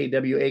Kwak,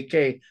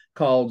 Kwak,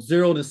 called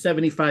 0 to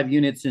 75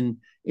 units in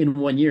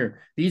 1 year.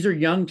 These are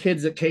young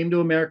kids that came to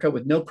America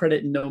with no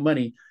credit and no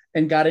money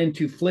and got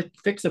into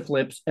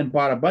fix-a-flips and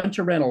bought a bunch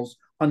of rentals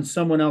on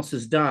someone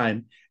else's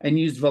dime and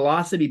used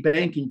velocity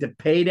banking to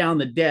pay down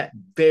the debt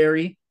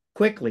very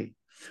quickly.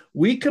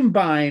 We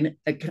combine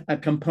a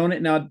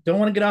component. Now, don't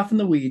want to get off in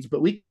the weeds,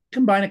 but we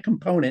combine a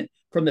component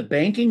from the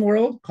banking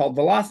world called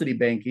velocity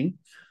banking,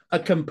 a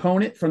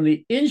component from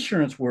the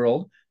insurance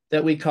world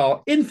that we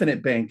call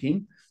infinite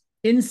banking,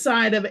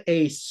 inside of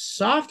a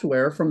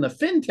software from the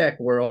fintech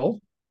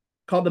world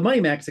called the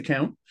MoneyMax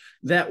account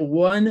that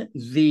won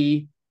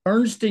the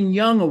Ernst &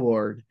 Young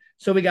Award.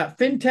 So we got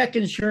fintech,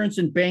 insurance,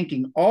 and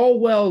banking all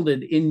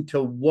welded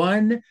into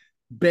one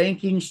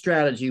banking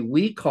strategy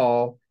we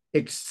call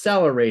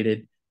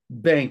accelerated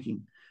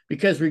banking.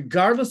 Because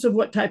regardless of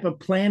what type of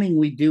planning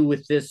we do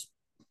with this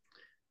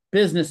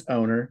business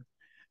owner,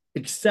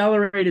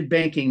 accelerated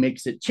banking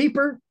makes it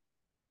cheaper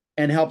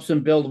and helps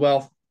them build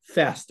wealth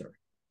faster.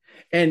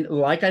 And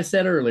like I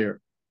said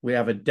earlier, we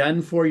have a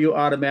done for you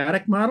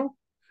automatic model,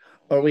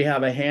 or we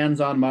have a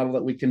hands-on model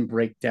that we can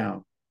break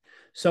down.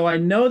 So I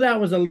know that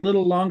was a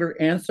little longer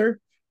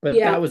answer, but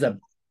that was a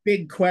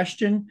big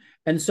question.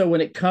 And so when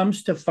it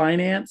comes to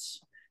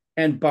finance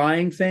and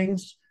buying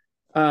things,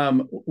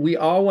 we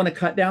all want to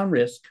cut down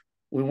risk,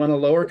 we want a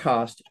lower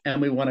cost,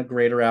 and we want a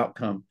greater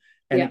outcome.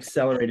 And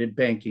accelerated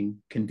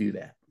banking can do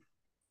that.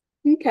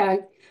 Okay.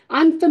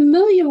 I'm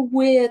familiar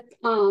with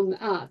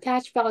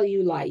cash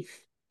value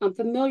life. I'm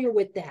familiar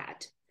with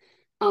that.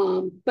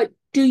 But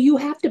do you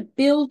have to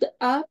build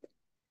up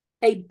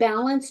a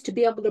balance to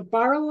be able to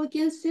borrow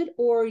against it,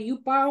 or are you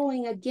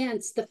borrowing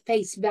against the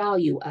face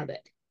value of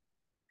it?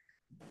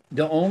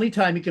 The only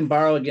time you can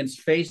borrow against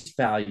face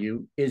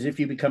value is if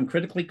you become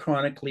critically,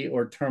 chronically,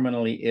 or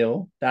terminally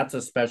ill. That's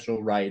a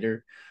special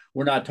rider.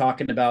 We're not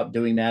talking about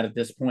doing that at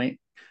this point.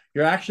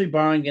 You're actually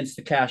borrowing against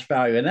the cash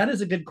value. And that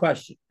is a good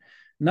question.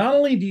 Not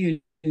only do you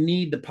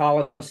need the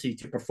policy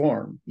to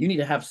perform, you need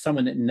to have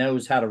someone that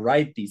knows how to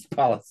write these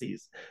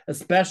policies,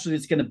 especially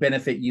it's going to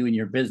benefit you and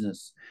your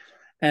business.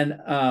 And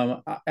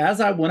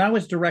when I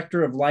was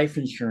director of life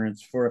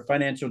insurance for a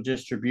financial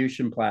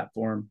distribution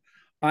platform,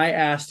 I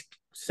asked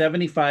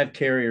 75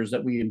 carriers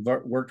that we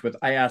worked with,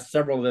 I asked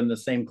several of them the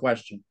same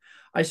question.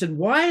 I said,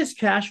 why is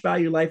cash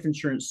value life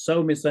insurance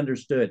so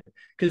misunderstood?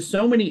 Because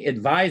so many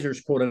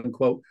advisors, quote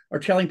unquote, are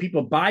telling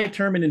people buy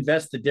term and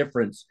invest the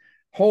difference.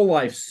 Whole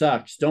life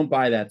sucks. Don't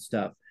buy that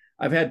stuff.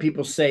 I've had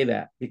people say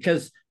that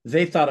because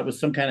they thought it was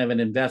some kind of an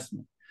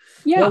investment.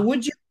 Yeah. Well,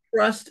 would you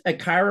trust a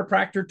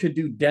chiropractor to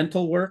do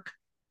dental work?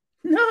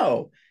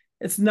 No,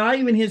 it's not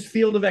even his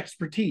field of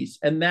expertise.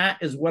 And that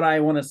is what I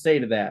want to say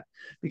to that.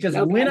 Because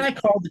when I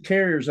called the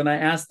carriers and I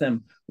asked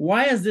them,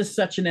 why is this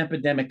such an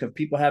epidemic of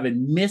people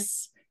having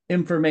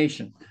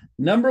misinformation?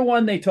 Number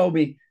one, they told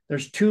me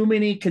there's too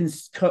many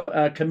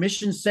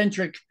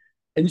commission-centric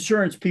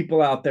insurance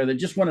people out there that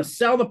just want to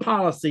sell the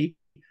policy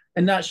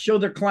and not show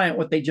their client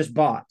what they just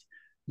bought.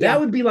 That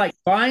would be like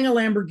buying a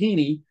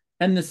Lamborghini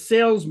and the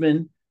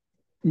salesman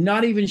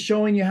not even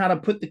showing you how to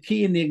put the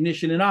key in the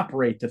ignition and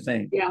operate the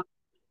thing. Yeah.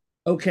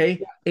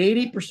 Okay.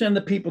 80% of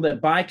the people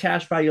that buy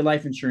cash value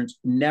life insurance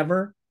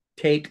never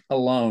take a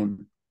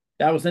loan.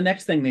 That was the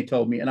next thing they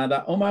told me. And I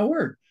thought, oh my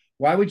word,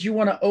 why would you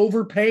want to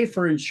overpay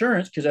for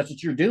insurance? Because that's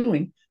what you're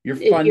doing. You're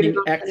funding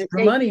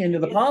extra money into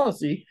the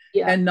policy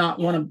and not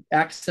want to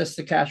access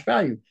the cash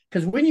value.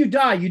 Because when you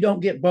die, you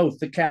don't get both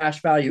the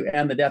cash value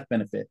and the death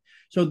benefit.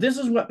 So this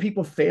is what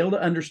people fail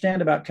to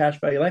understand about cash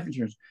value life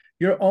insurance.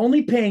 You're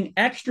only paying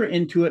extra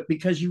into it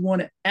because you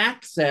want to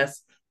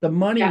access the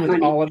money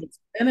with all of its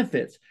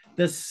benefits.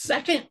 The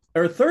second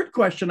or third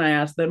question I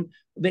asked them,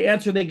 the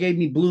answer they gave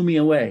me blew me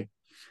away.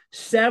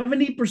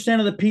 70%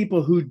 of the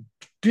people who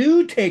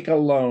do take a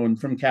loan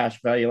from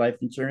cash value life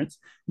insurance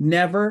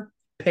never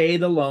pay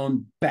the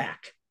loan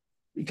back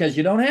because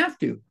you don't have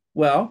to.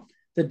 Well,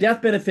 the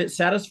death benefit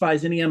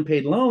satisfies any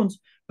unpaid loans,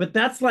 but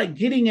that's like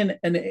getting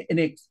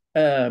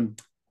the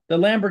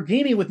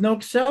Lamborghini with no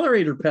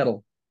accelerator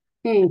pedal.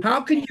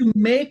 How can you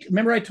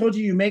remember I told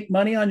you make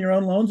money on your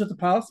own loans with the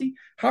policy?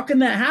 How can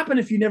that happen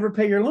if you never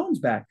pay your loans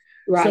back?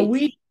 Right. So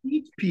we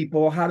teach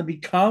people how to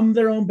become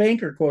their own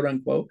banker, quote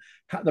unquote,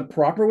 the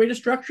proper way to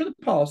structure the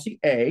policy,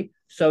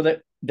 so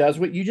that does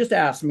what you just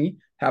asked me,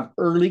 have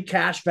early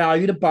cash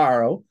value to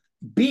borrow,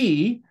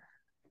 B,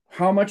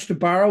 how much to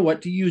borrow,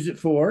 what to use it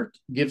for,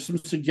 give some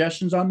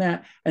suggestions on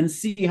that, and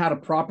C, how to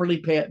properly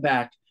pay it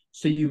back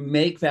so you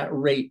make that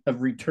rate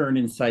of return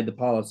inside the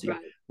policy. Right.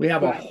 We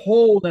have a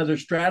whole other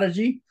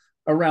strategy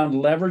around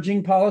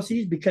leveraging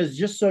policies because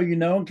just so you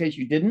know, in case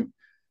you didn't,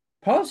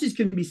 policies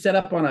can be set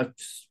up on a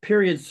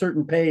period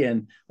certain pay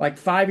in, like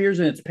 5 years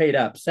and it's paid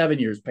up, 7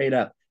 years paid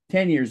up,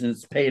 10 years and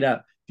it's paid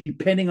up,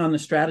 depending on the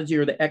strategy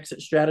or the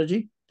exit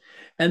strategy.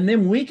 And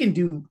then we can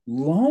do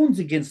loans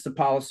against the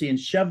policy and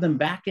shove them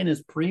back in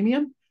as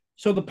premium.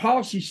 So the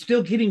policy's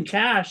still getting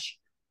cash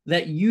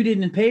that you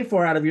didn't pay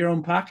for out of your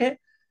own pocket.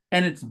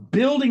 And it's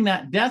building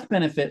that death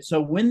benefit.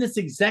 So when this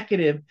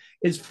executive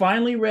is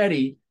finally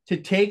ready to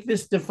take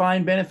this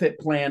defined benefit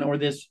plan or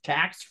this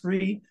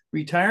tax-free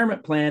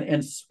retirement plan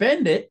and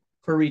spend it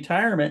for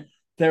retirement,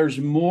 there's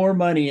more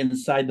money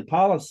inside the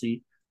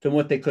policy than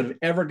what they could have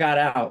ever got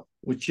out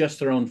with just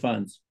their own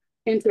funds.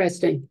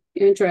 Interesting.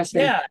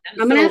 Yeah.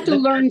 I'm going to have to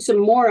learn some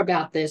more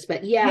about this,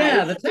 but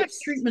yeah, the tax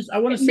treatments, I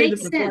want to say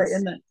that before I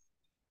end that,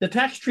 the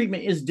tax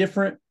treatment is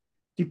different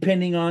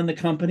depending on the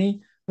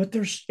company, but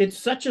it's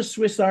such a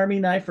Swiss Army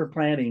knife for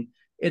planning.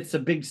 It's a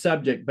big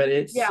subject, but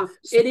it is.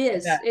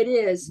 It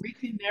is. We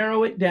can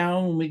narrow it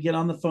down when we get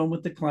on the phone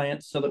with the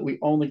clients so that we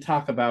only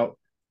talk about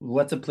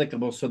what's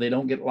applicable so they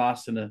don't get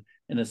lost in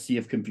a sea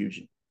of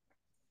confusion.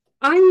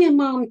 I'm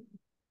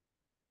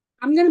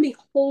going to be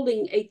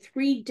holding a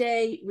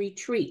 3-day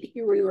retreat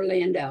here in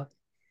Orlando.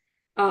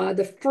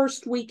 The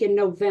first week in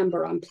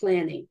November, I'm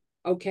planning.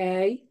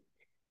 Okay.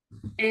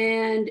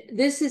 And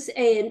this is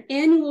an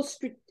annual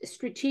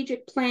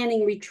strategic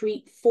planning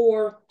retreat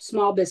for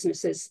small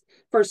businesses,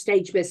 first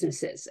stage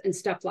businesses and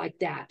stuff like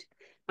that.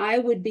 I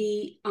would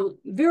be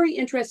very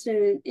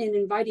interested in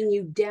inviting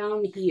you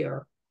down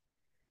here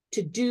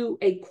to do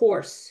a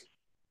course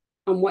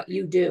on what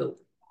you do.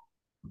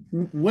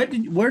 Where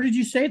did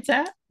you say it's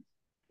at?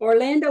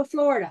 Orlando,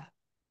 Florida.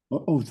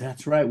 Oh,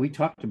 that's right. We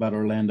talked about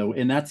Orlando,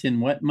 and that's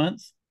in what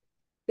month?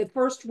 The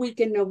first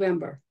week in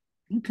November.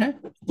 Okay.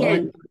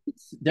 Well,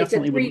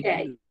 definitely it's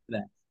a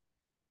 3-day.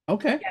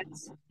 Okay.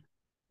 Yes.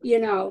 You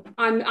know,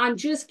 I'm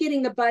just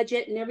getting the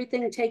budget and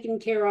everything taken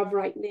care of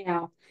right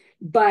now.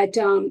 But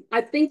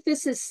I think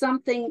this is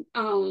something,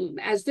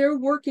 as they're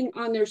working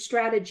on their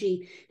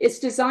strategy, it's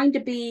designed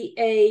to be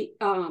a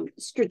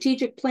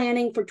strategic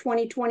planning for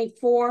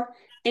 2024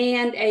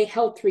 and a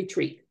health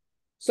retreat.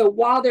 So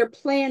while they're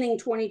planning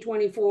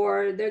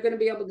 2024, they're going to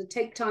be able to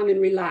take time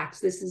and relax.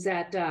 This is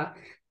at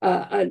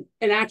an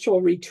actual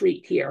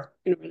retreat here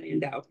in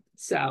Orlando.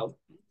 So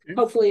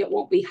hopefully it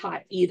won't be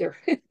hot either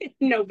in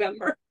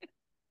November.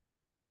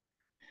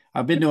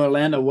 I've been to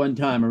Orlando one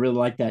time. I really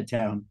like that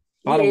town.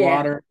 A lot of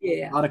water,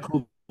 a lot of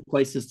cool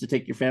places to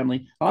take your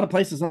family, a lot of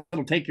places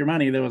that'll take your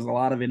money. There was a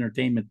lot of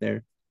entertainment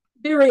there.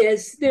 There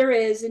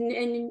is.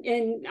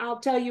 And I'll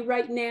tell you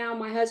right now,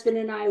 my husband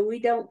and I, we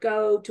don't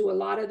go to a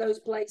lot of those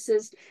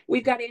places.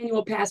 We've got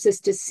annual passes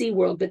to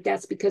SeaWorld, but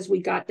that's because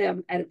we got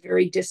them at a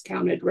very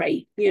discounted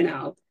rate, you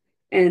know,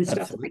 and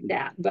stuff like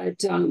that.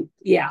 But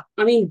yeah,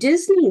 I mean,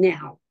 Disney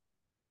now,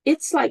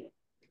 it's like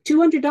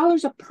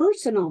 $200 a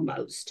person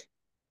almost.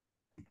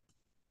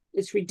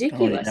 It's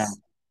ridiculous. Oh,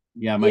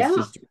 yeah, my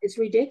sister. It's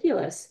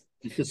ridiculous.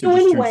 So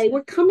anyway,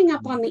 we're coming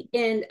up on the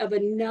end of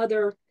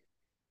another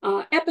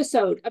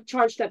episode of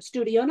Charged Up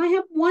Studio. And I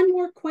have one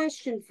more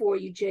question for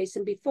you,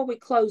 Jason, before we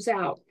close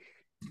out.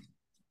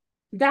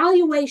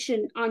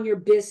 Valuation on your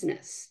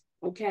business,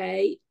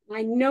 okay?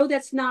 I know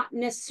that's not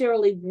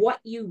necessarily what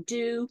you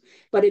do,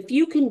 but if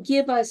you can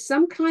give us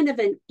some kind of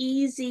an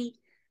easy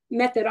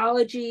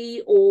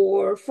methodology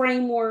or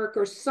framework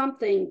or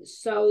something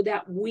so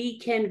that we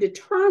can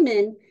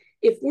determine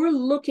if we're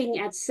looking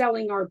at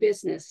selling our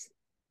business,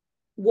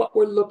 what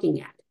we're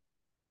looking at.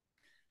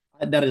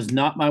 That is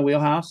not my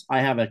wheelhouse.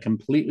 I have a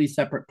completely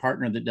separate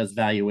partner that does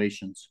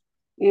valuations.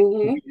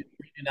 Mm-hmm. We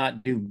do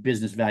not do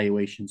business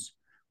valuations,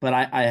 but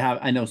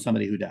I know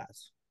somebody who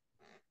does.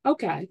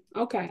 Okay.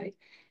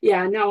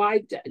 Yeah, no,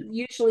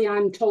 usually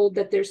I'm told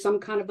that there's some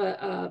kind of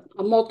a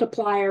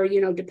multiplier,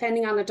 you know,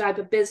 depending on the type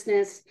of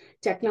business.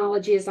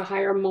 Technology is a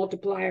higher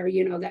multiplier,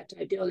 you know, that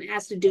type of deal. It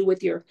has to do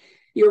with your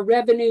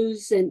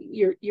revenues and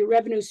your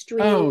revenue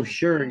stream. Oh,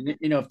 sure.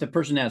 You know, if the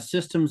person has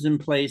systems in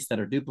place that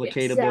are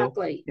duplicatable,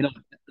 exactly. You know,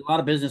 a lot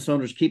of business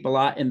owners keep a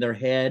lot in their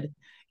head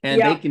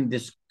and they can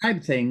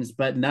describe things,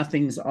 but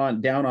nothing's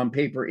down on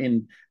paper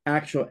in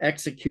actual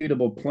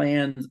executable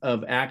plans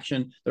of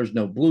action. There's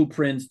no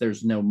blueprints.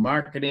 There's no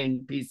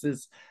marketing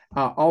pieces.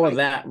 All of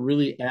that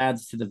really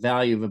adds to the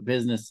value of a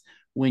business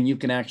when you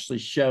can actually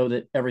show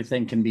that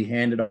everything can be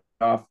handed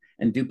off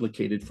and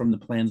duplicated from the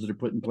plans that are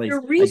put in place. I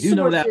do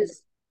know that.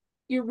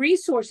 Your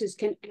resources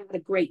can add a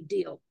great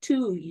deal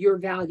to your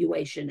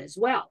valuation as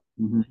well.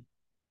 Mm-hmm.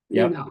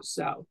 You know,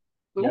 so,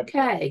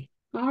 okay.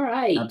 All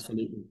right.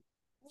 Absolutely.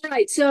 All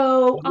right.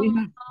 So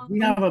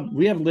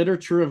we have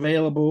literature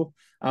available.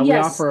 We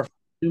offer a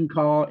Zoom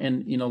call,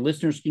 and, you know,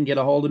 listeners can get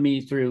a hold of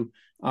me through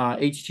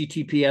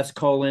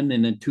https://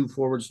 and then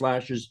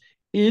 2/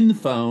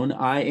 infone,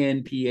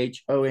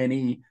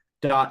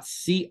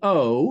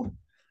 INPHONE.co,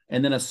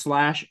 and then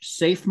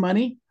 /safe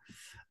money.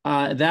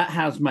 That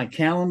has my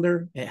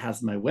calendar. It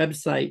has my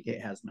website.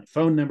 It has my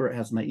phone number. It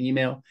has my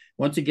email.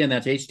 Once again,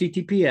 that's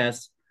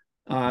https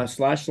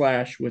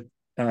 / with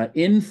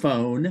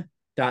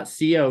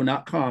infone.co,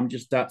 not com,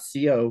 just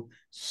 .co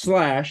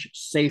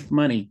 /safe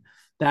money.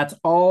 That's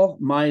all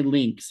my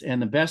links.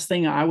 And the best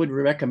thing I would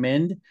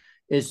recommend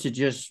is to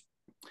just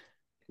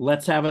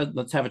let's have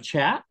a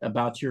chat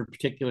about your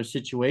particular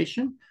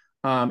situation.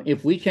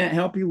 If we can't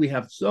help you, we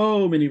have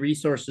so many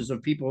resources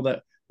of people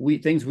that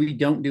things we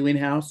don't do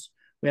in-house.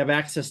 We have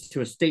access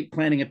to estate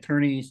planning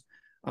attorneys,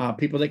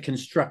 people that can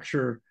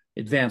structure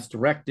advanced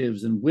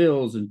directives and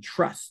wills and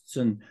trusts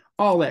and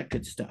all that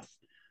good stuff.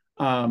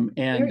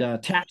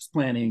 And tax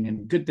planning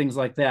and good things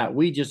like that.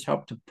 We just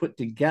help to put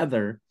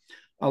together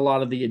a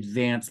lot of the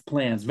advanced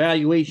plans,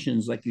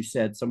 valuations, like you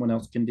said, someone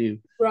else can do.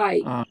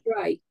 Right,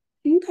 right.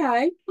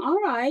 Okay. All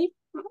right.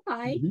 All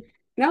right. Mm-hmm.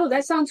 No,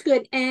 that sounds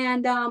good.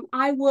 And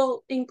I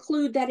will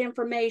include that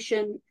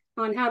information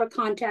on how to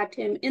contact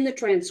him in the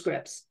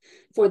transcripts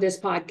for this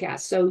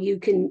podcast. So you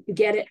can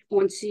get it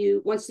once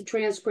the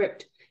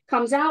transcript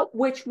comes out,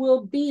 which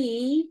will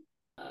be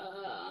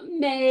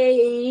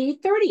May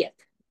 30th.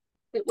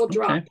 It will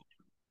drop. Okay.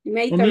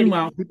 May 30th. Well,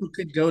 meanwhile, people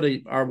could go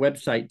to our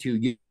website to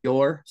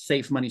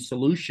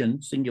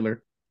yoursafemoneysolution,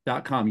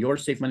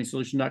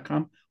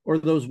 yoursafemoneysolution.com, or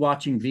those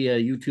watching via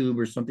YouTube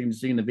or something,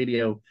 seeing the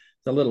video,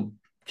 the little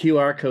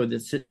QR code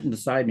that's sitting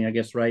beside me, I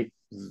guess, right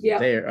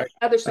there.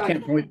 Other side. I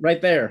can't point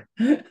right there.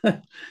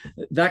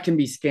 That can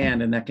be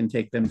scanned and that can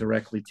take them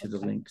directly to the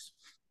links.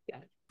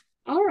 Got it.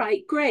 All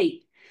right,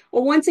 great.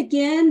 Well, once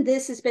again,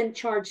 this has been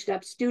Charged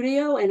Up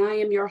Studio, and I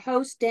am your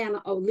host,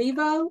 Dana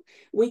Olivo.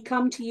 We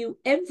come to you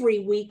every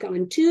week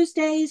on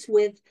Tuesdays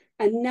with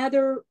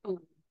another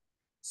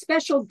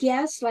special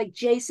guest like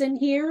Jason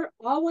here,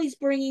 always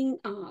bringing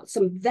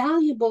some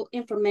valuable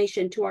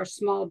information to our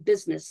small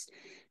business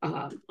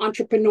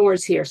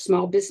entrepreneurs here,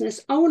 small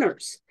business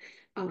owners.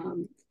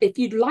 If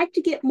you'd like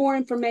to get more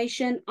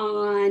information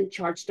on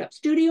Charged Up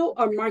Studio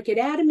or Market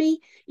Atomy,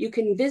 you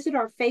can visit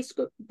our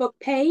Facebook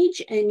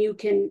page and you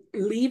can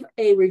leave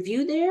a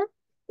review there,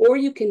 or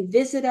you can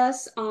visit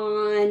us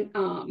on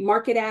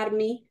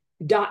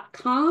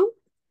marketatomy.com.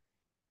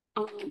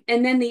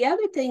 And then the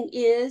other thing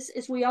is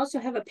we also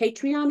have a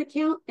Patreon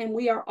account, and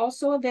we are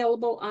also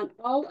available on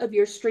all of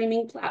your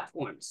streaming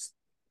platforms.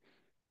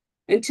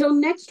 Until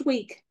next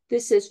week,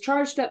 this is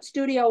Charged Up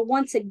Studio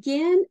once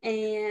again,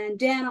 and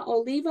Dana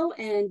Olivo,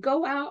 and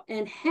go out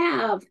and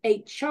have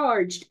a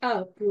charged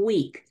up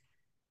week.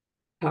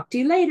 Talk to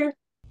you later.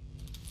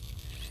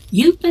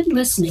 You've been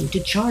listening to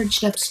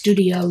Charged Up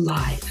Studio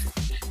Live,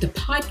 the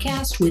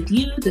podcast with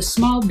you, the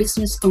small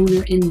business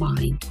owner, in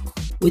mind,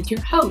 with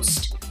your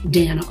host,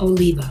 Dana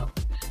Olivo.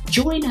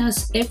 Join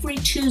us every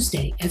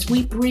Tuesday as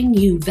we bring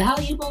you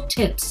valuable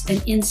tips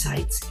and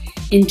insights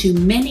into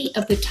many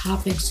of the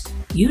topics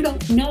you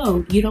don't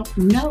know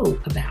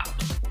about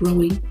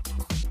growing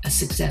a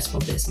successful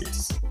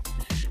business.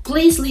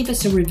 Please leave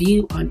us a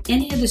review on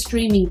any of the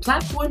streaming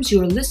platforms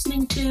you are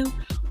listening to,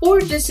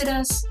 or visit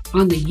us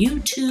on the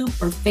YouTube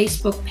or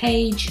Facebook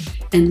page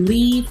and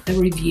leave a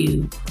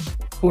review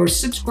or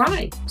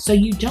subscribe so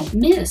you don't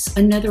miss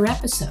another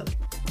episode.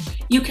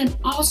 You can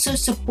also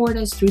support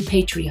us through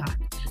Patreon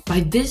by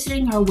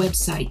visiting our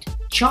website,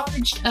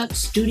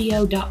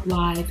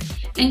 chargedupstudio.live,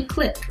 and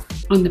click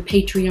on the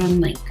Patreon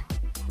link.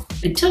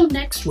 Until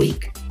next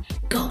week,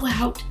 go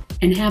out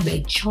and have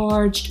a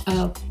charged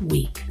up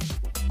week.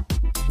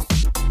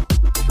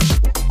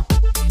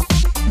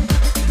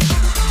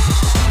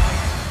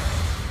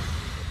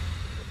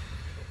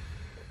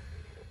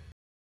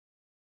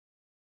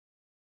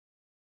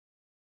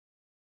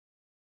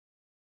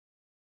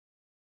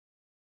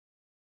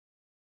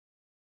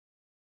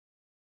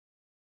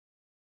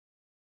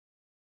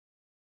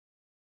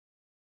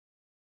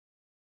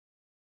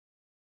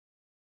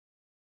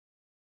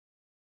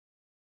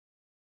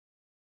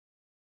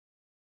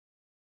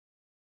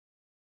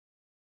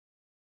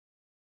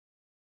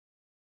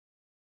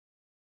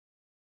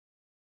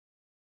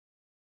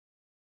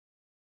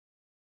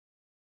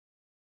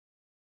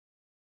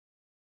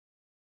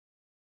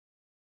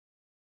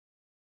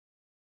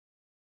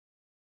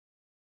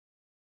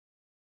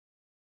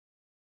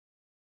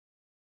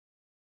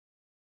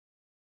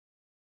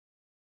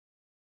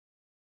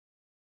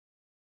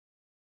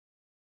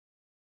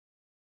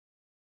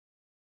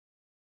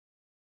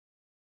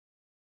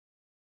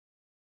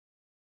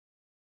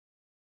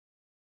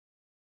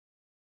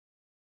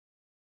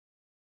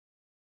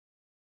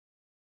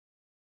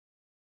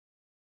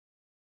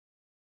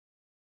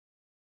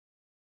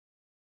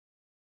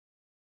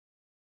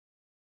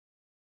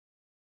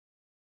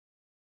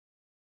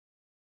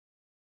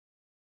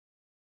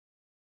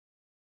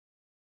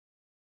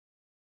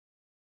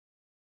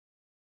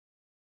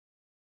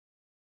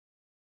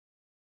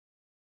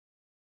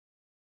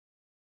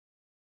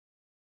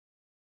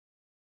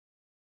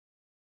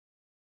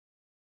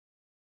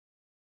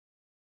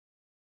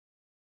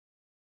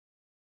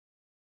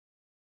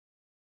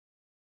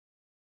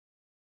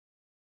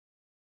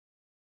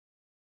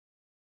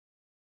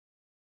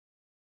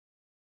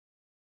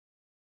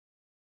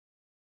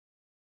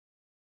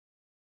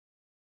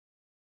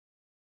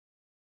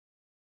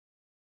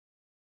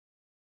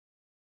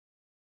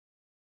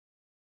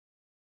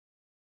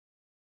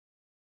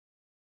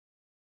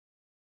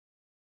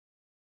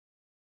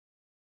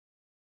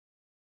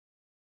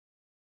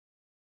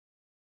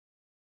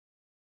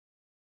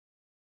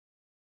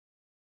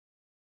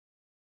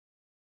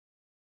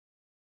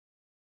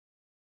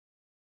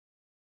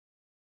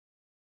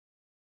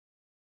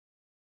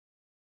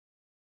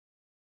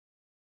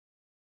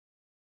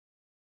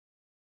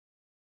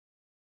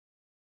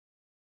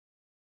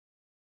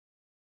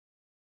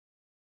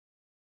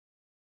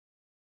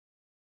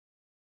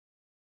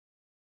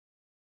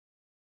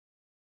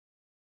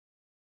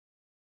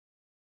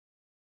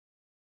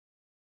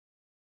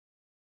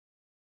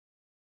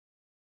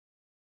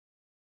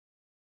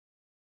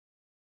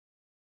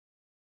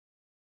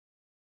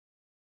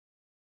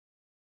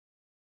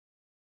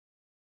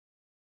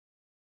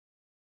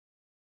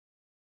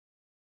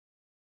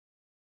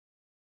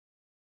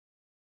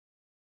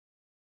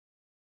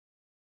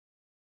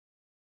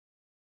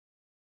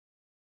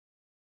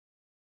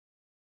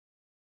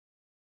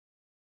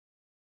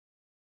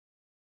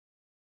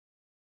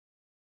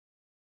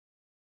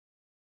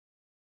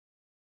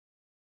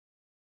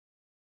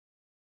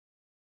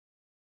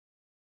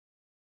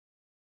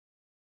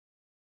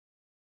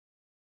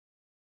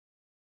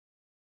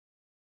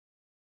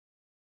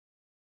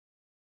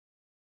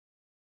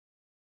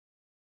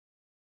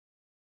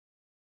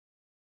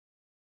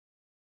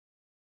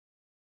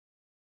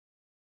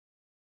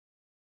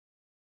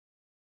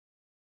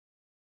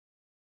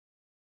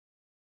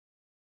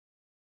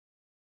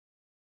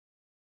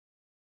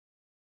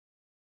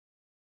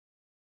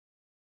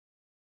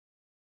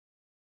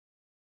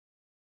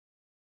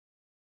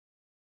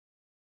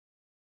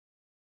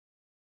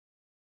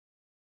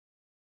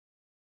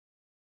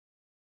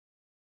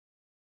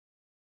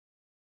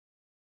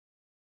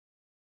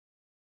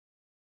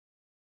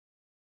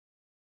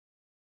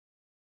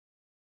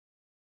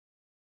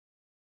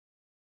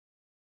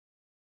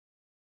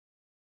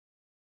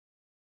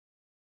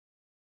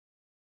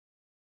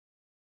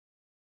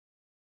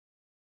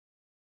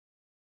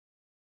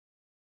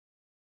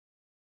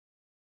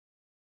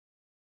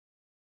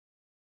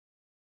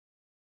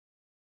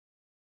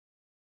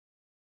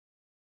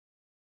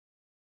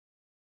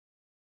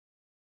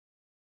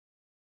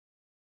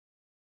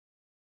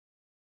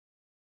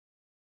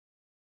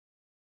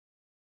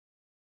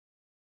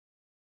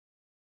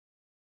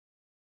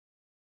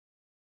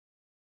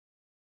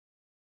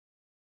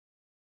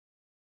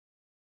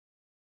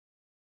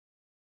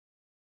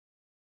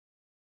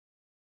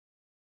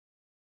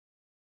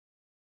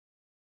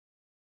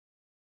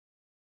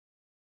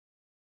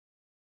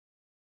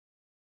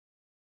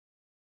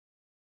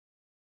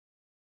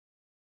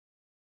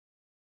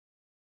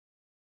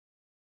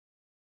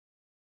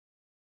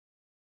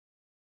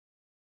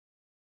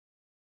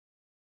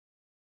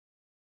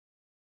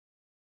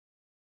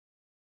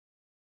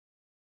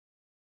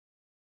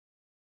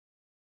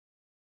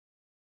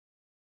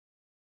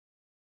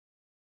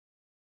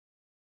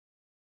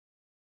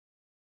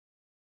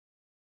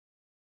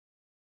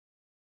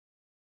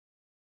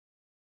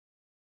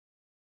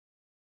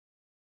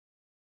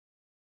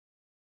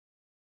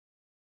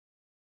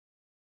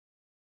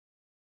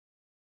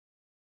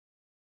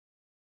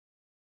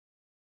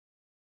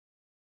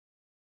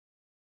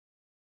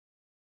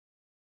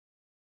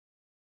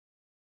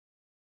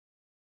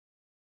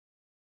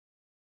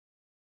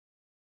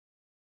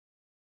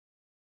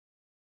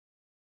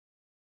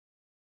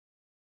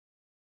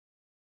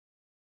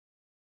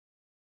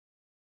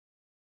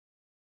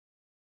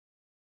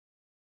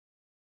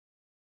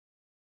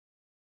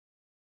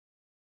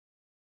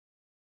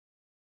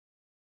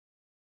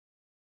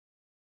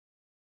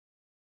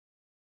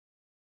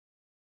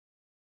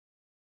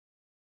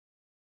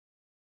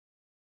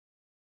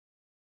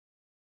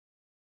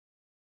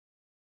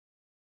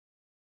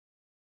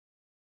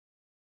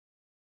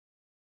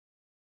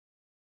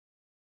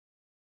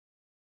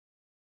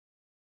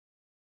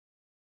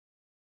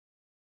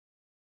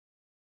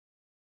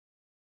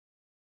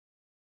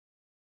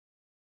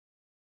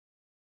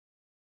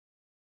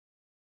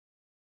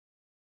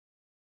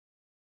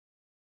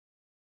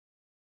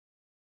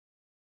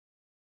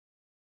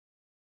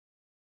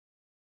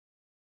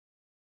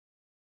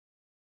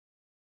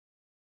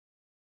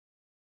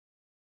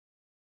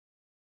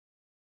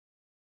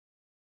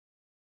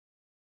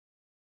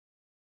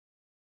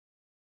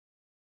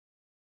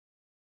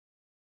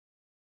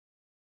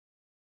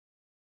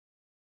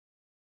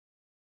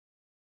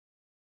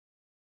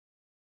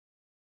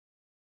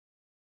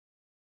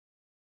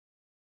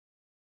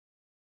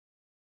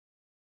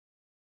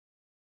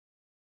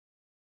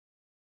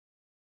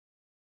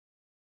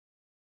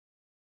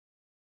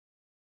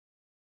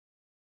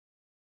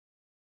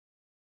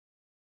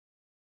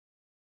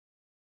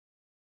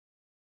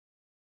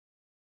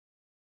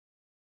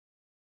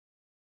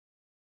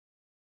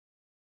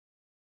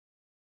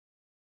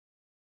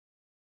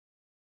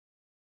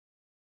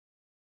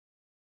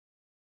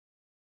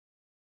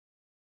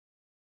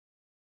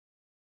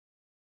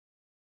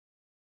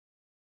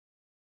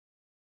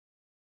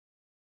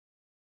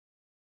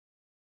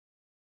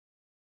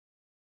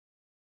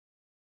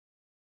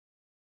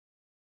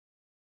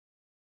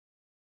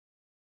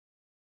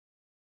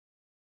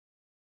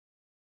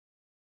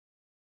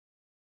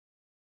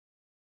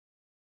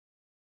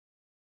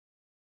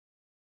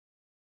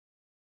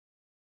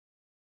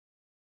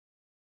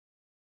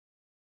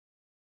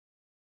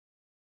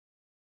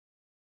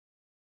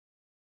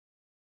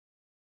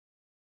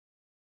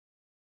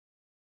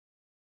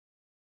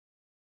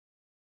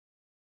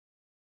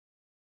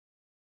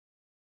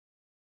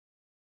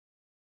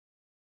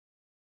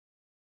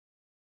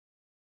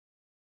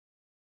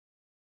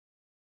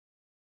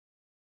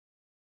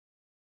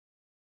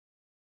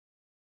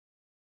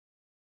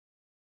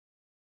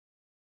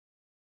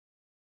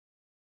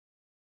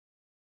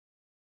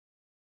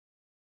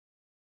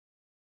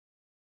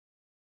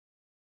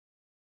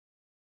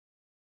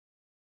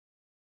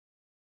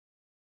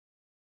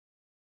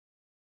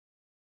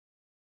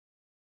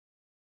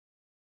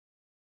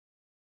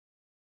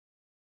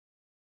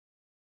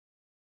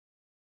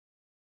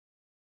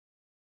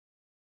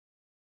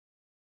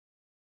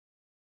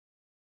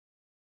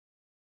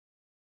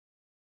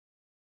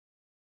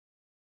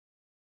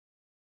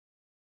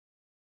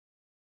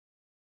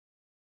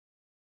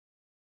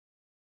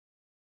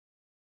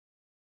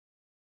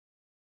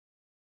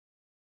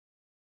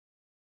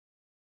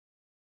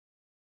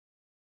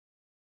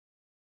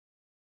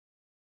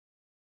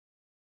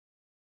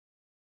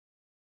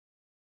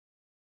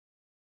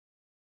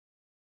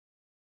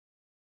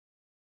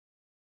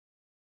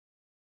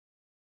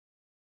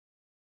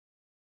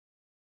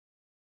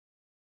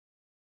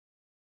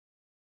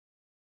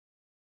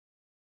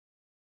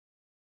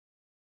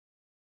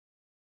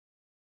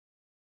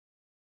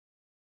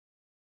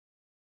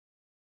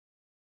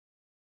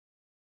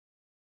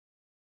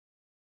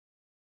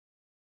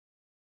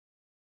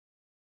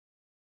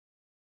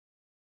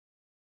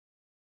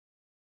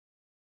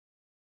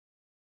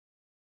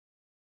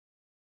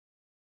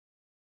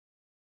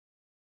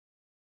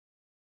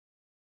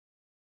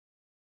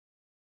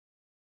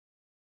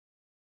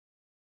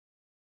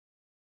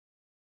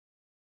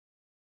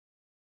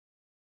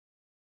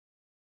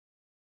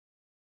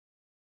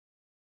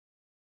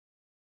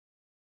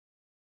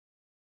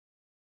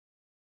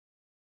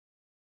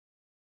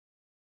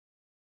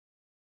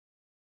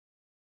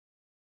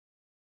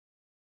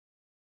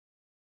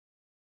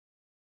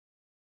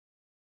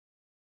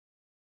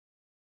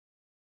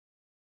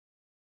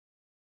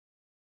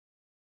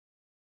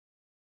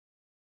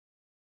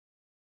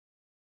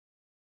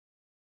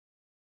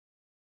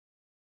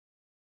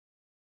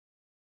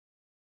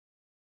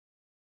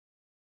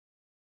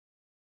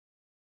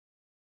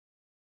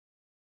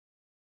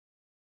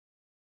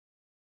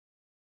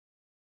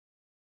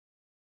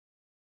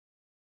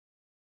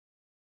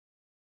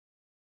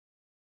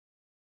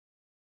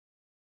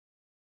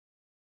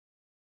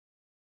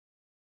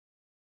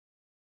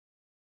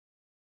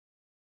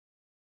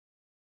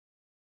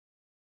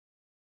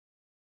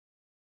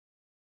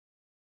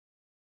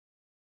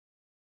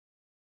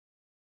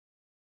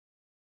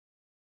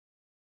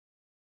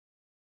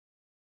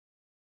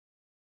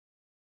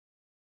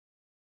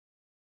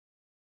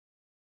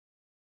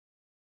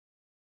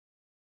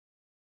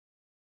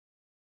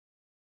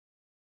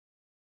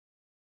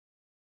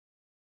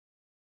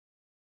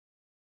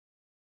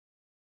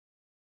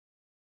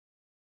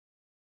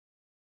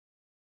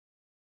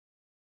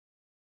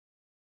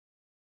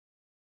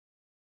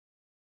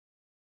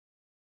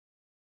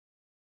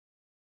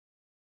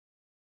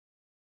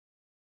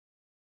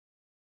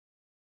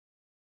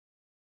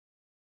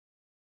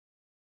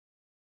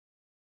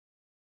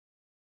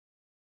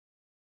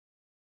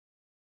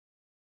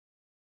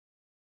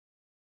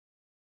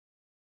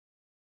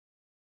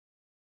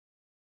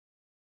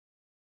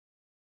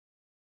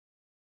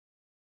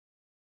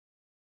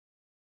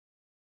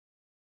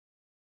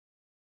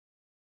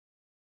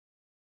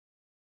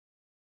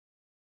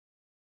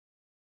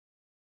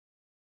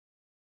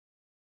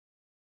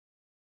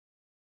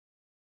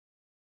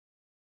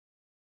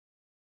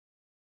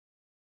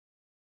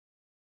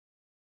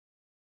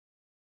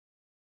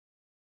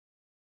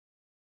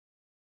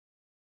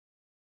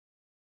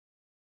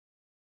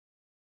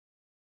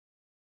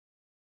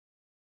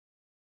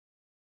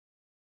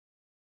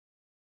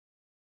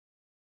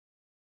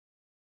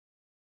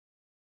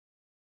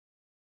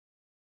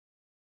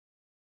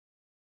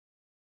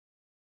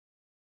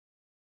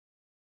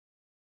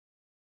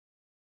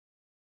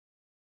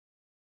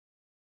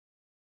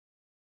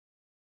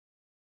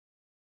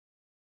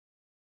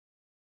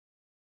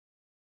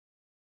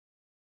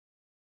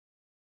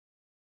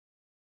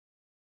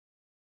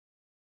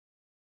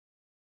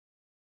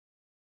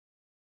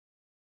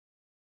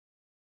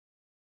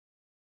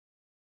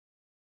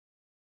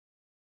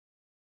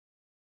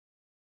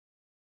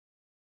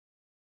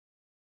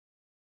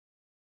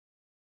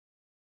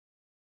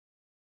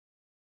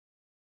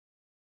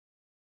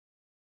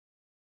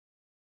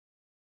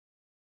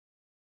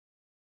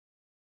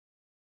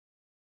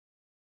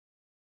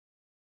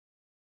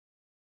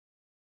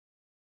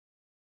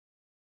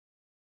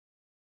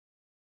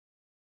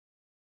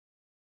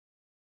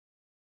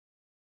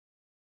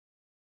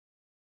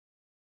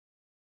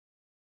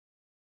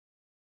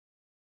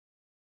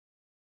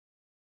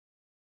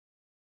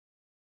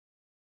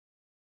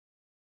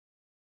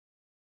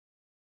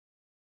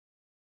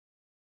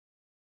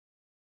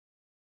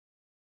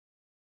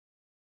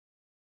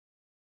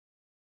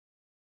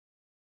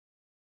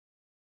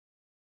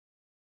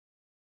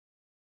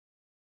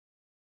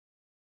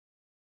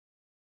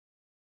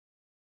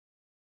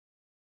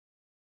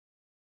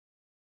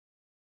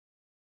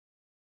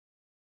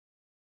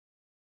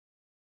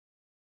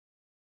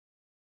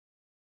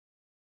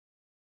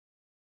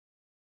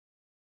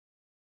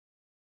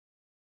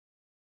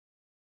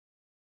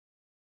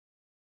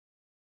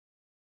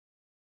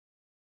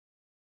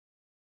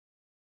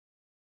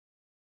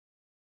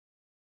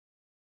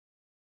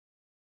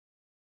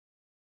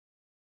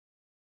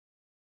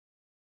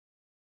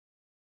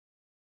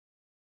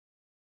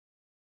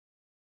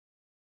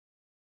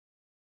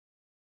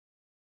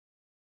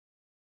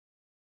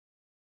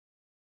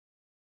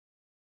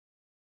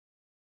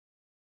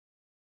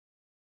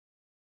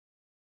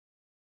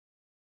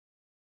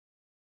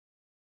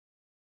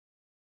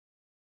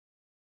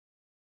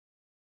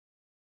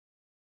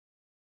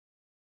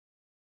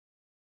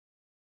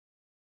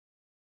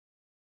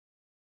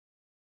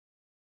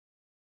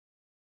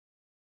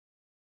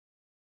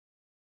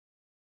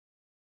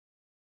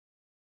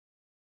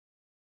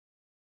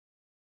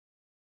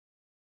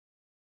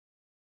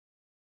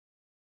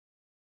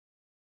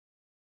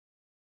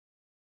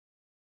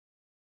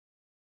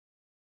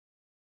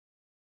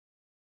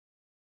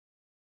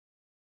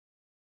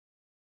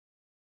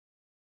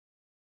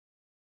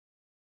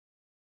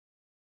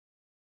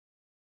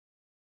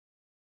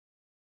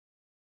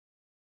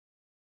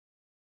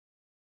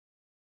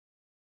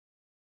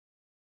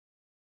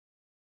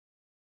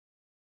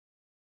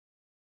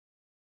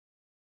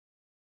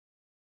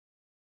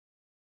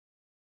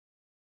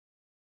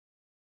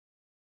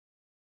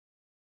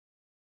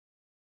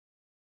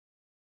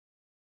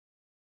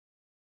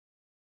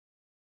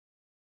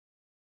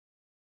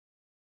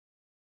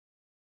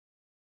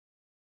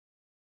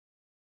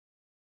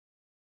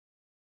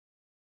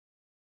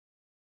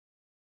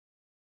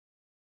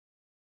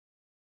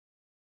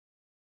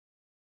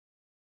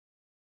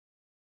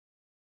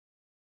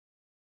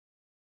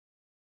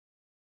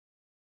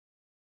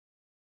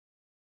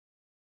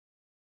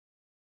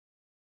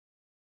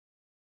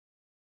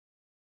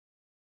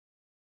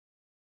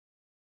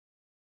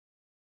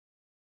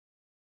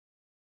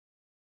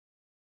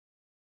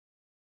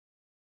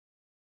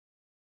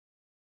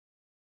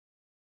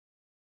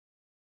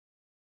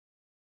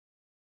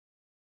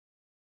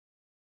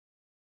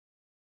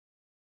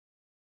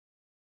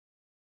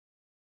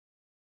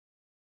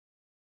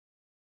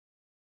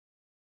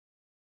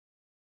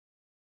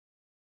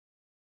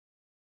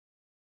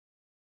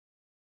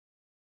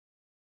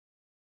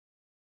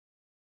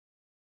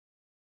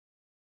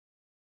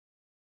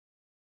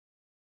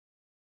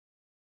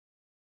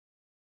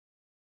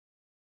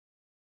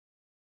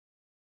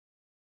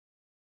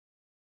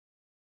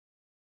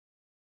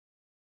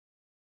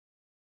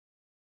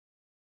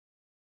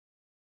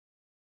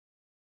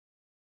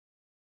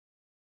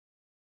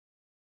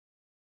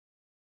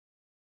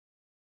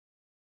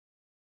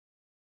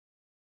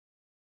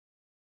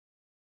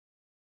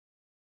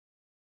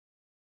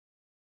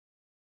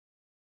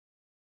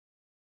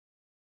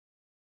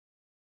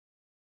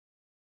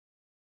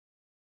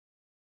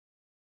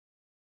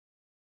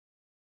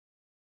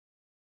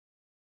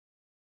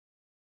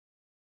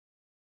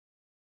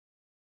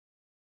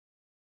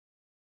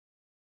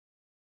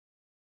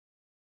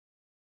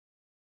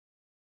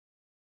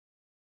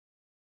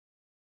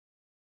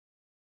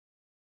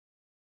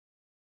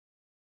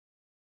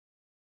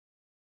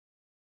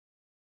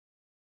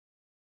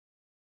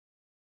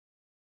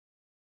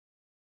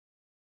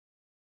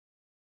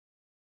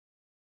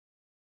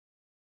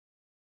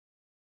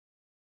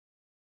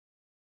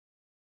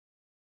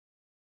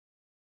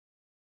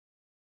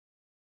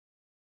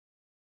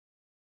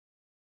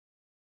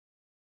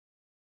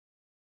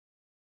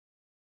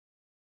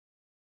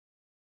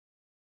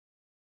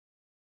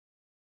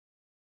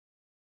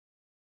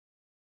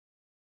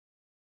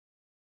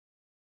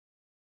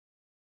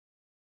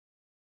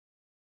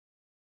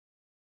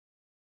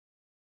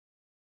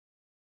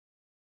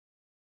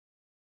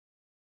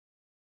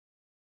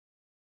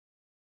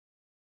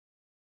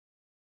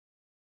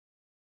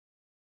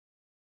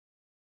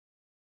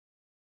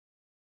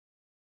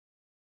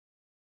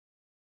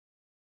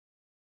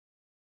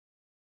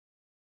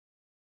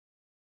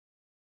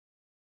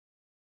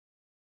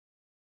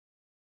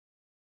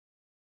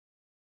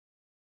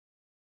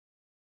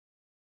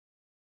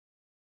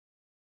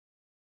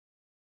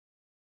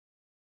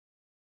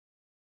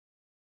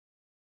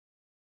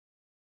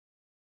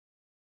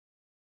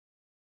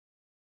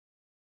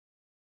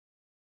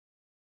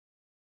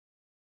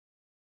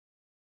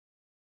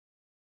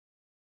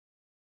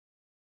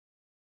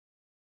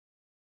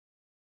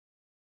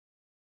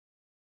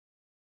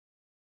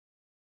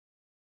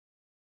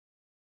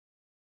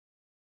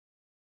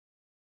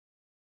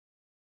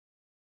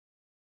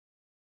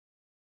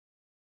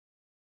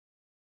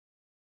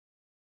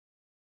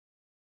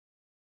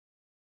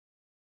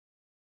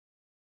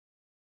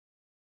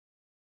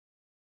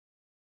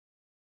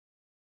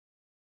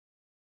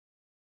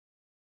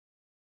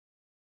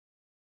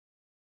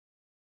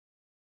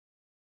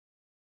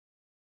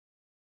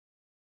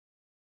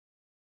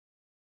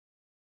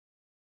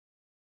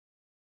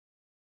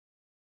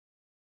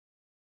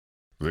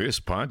 This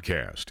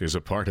podcast is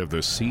a part of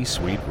the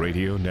C-Suite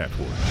Radio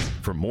Network.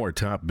 For more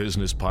top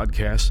business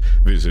podcasts,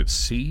 visit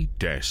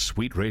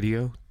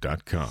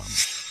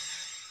c-suiteradio.com.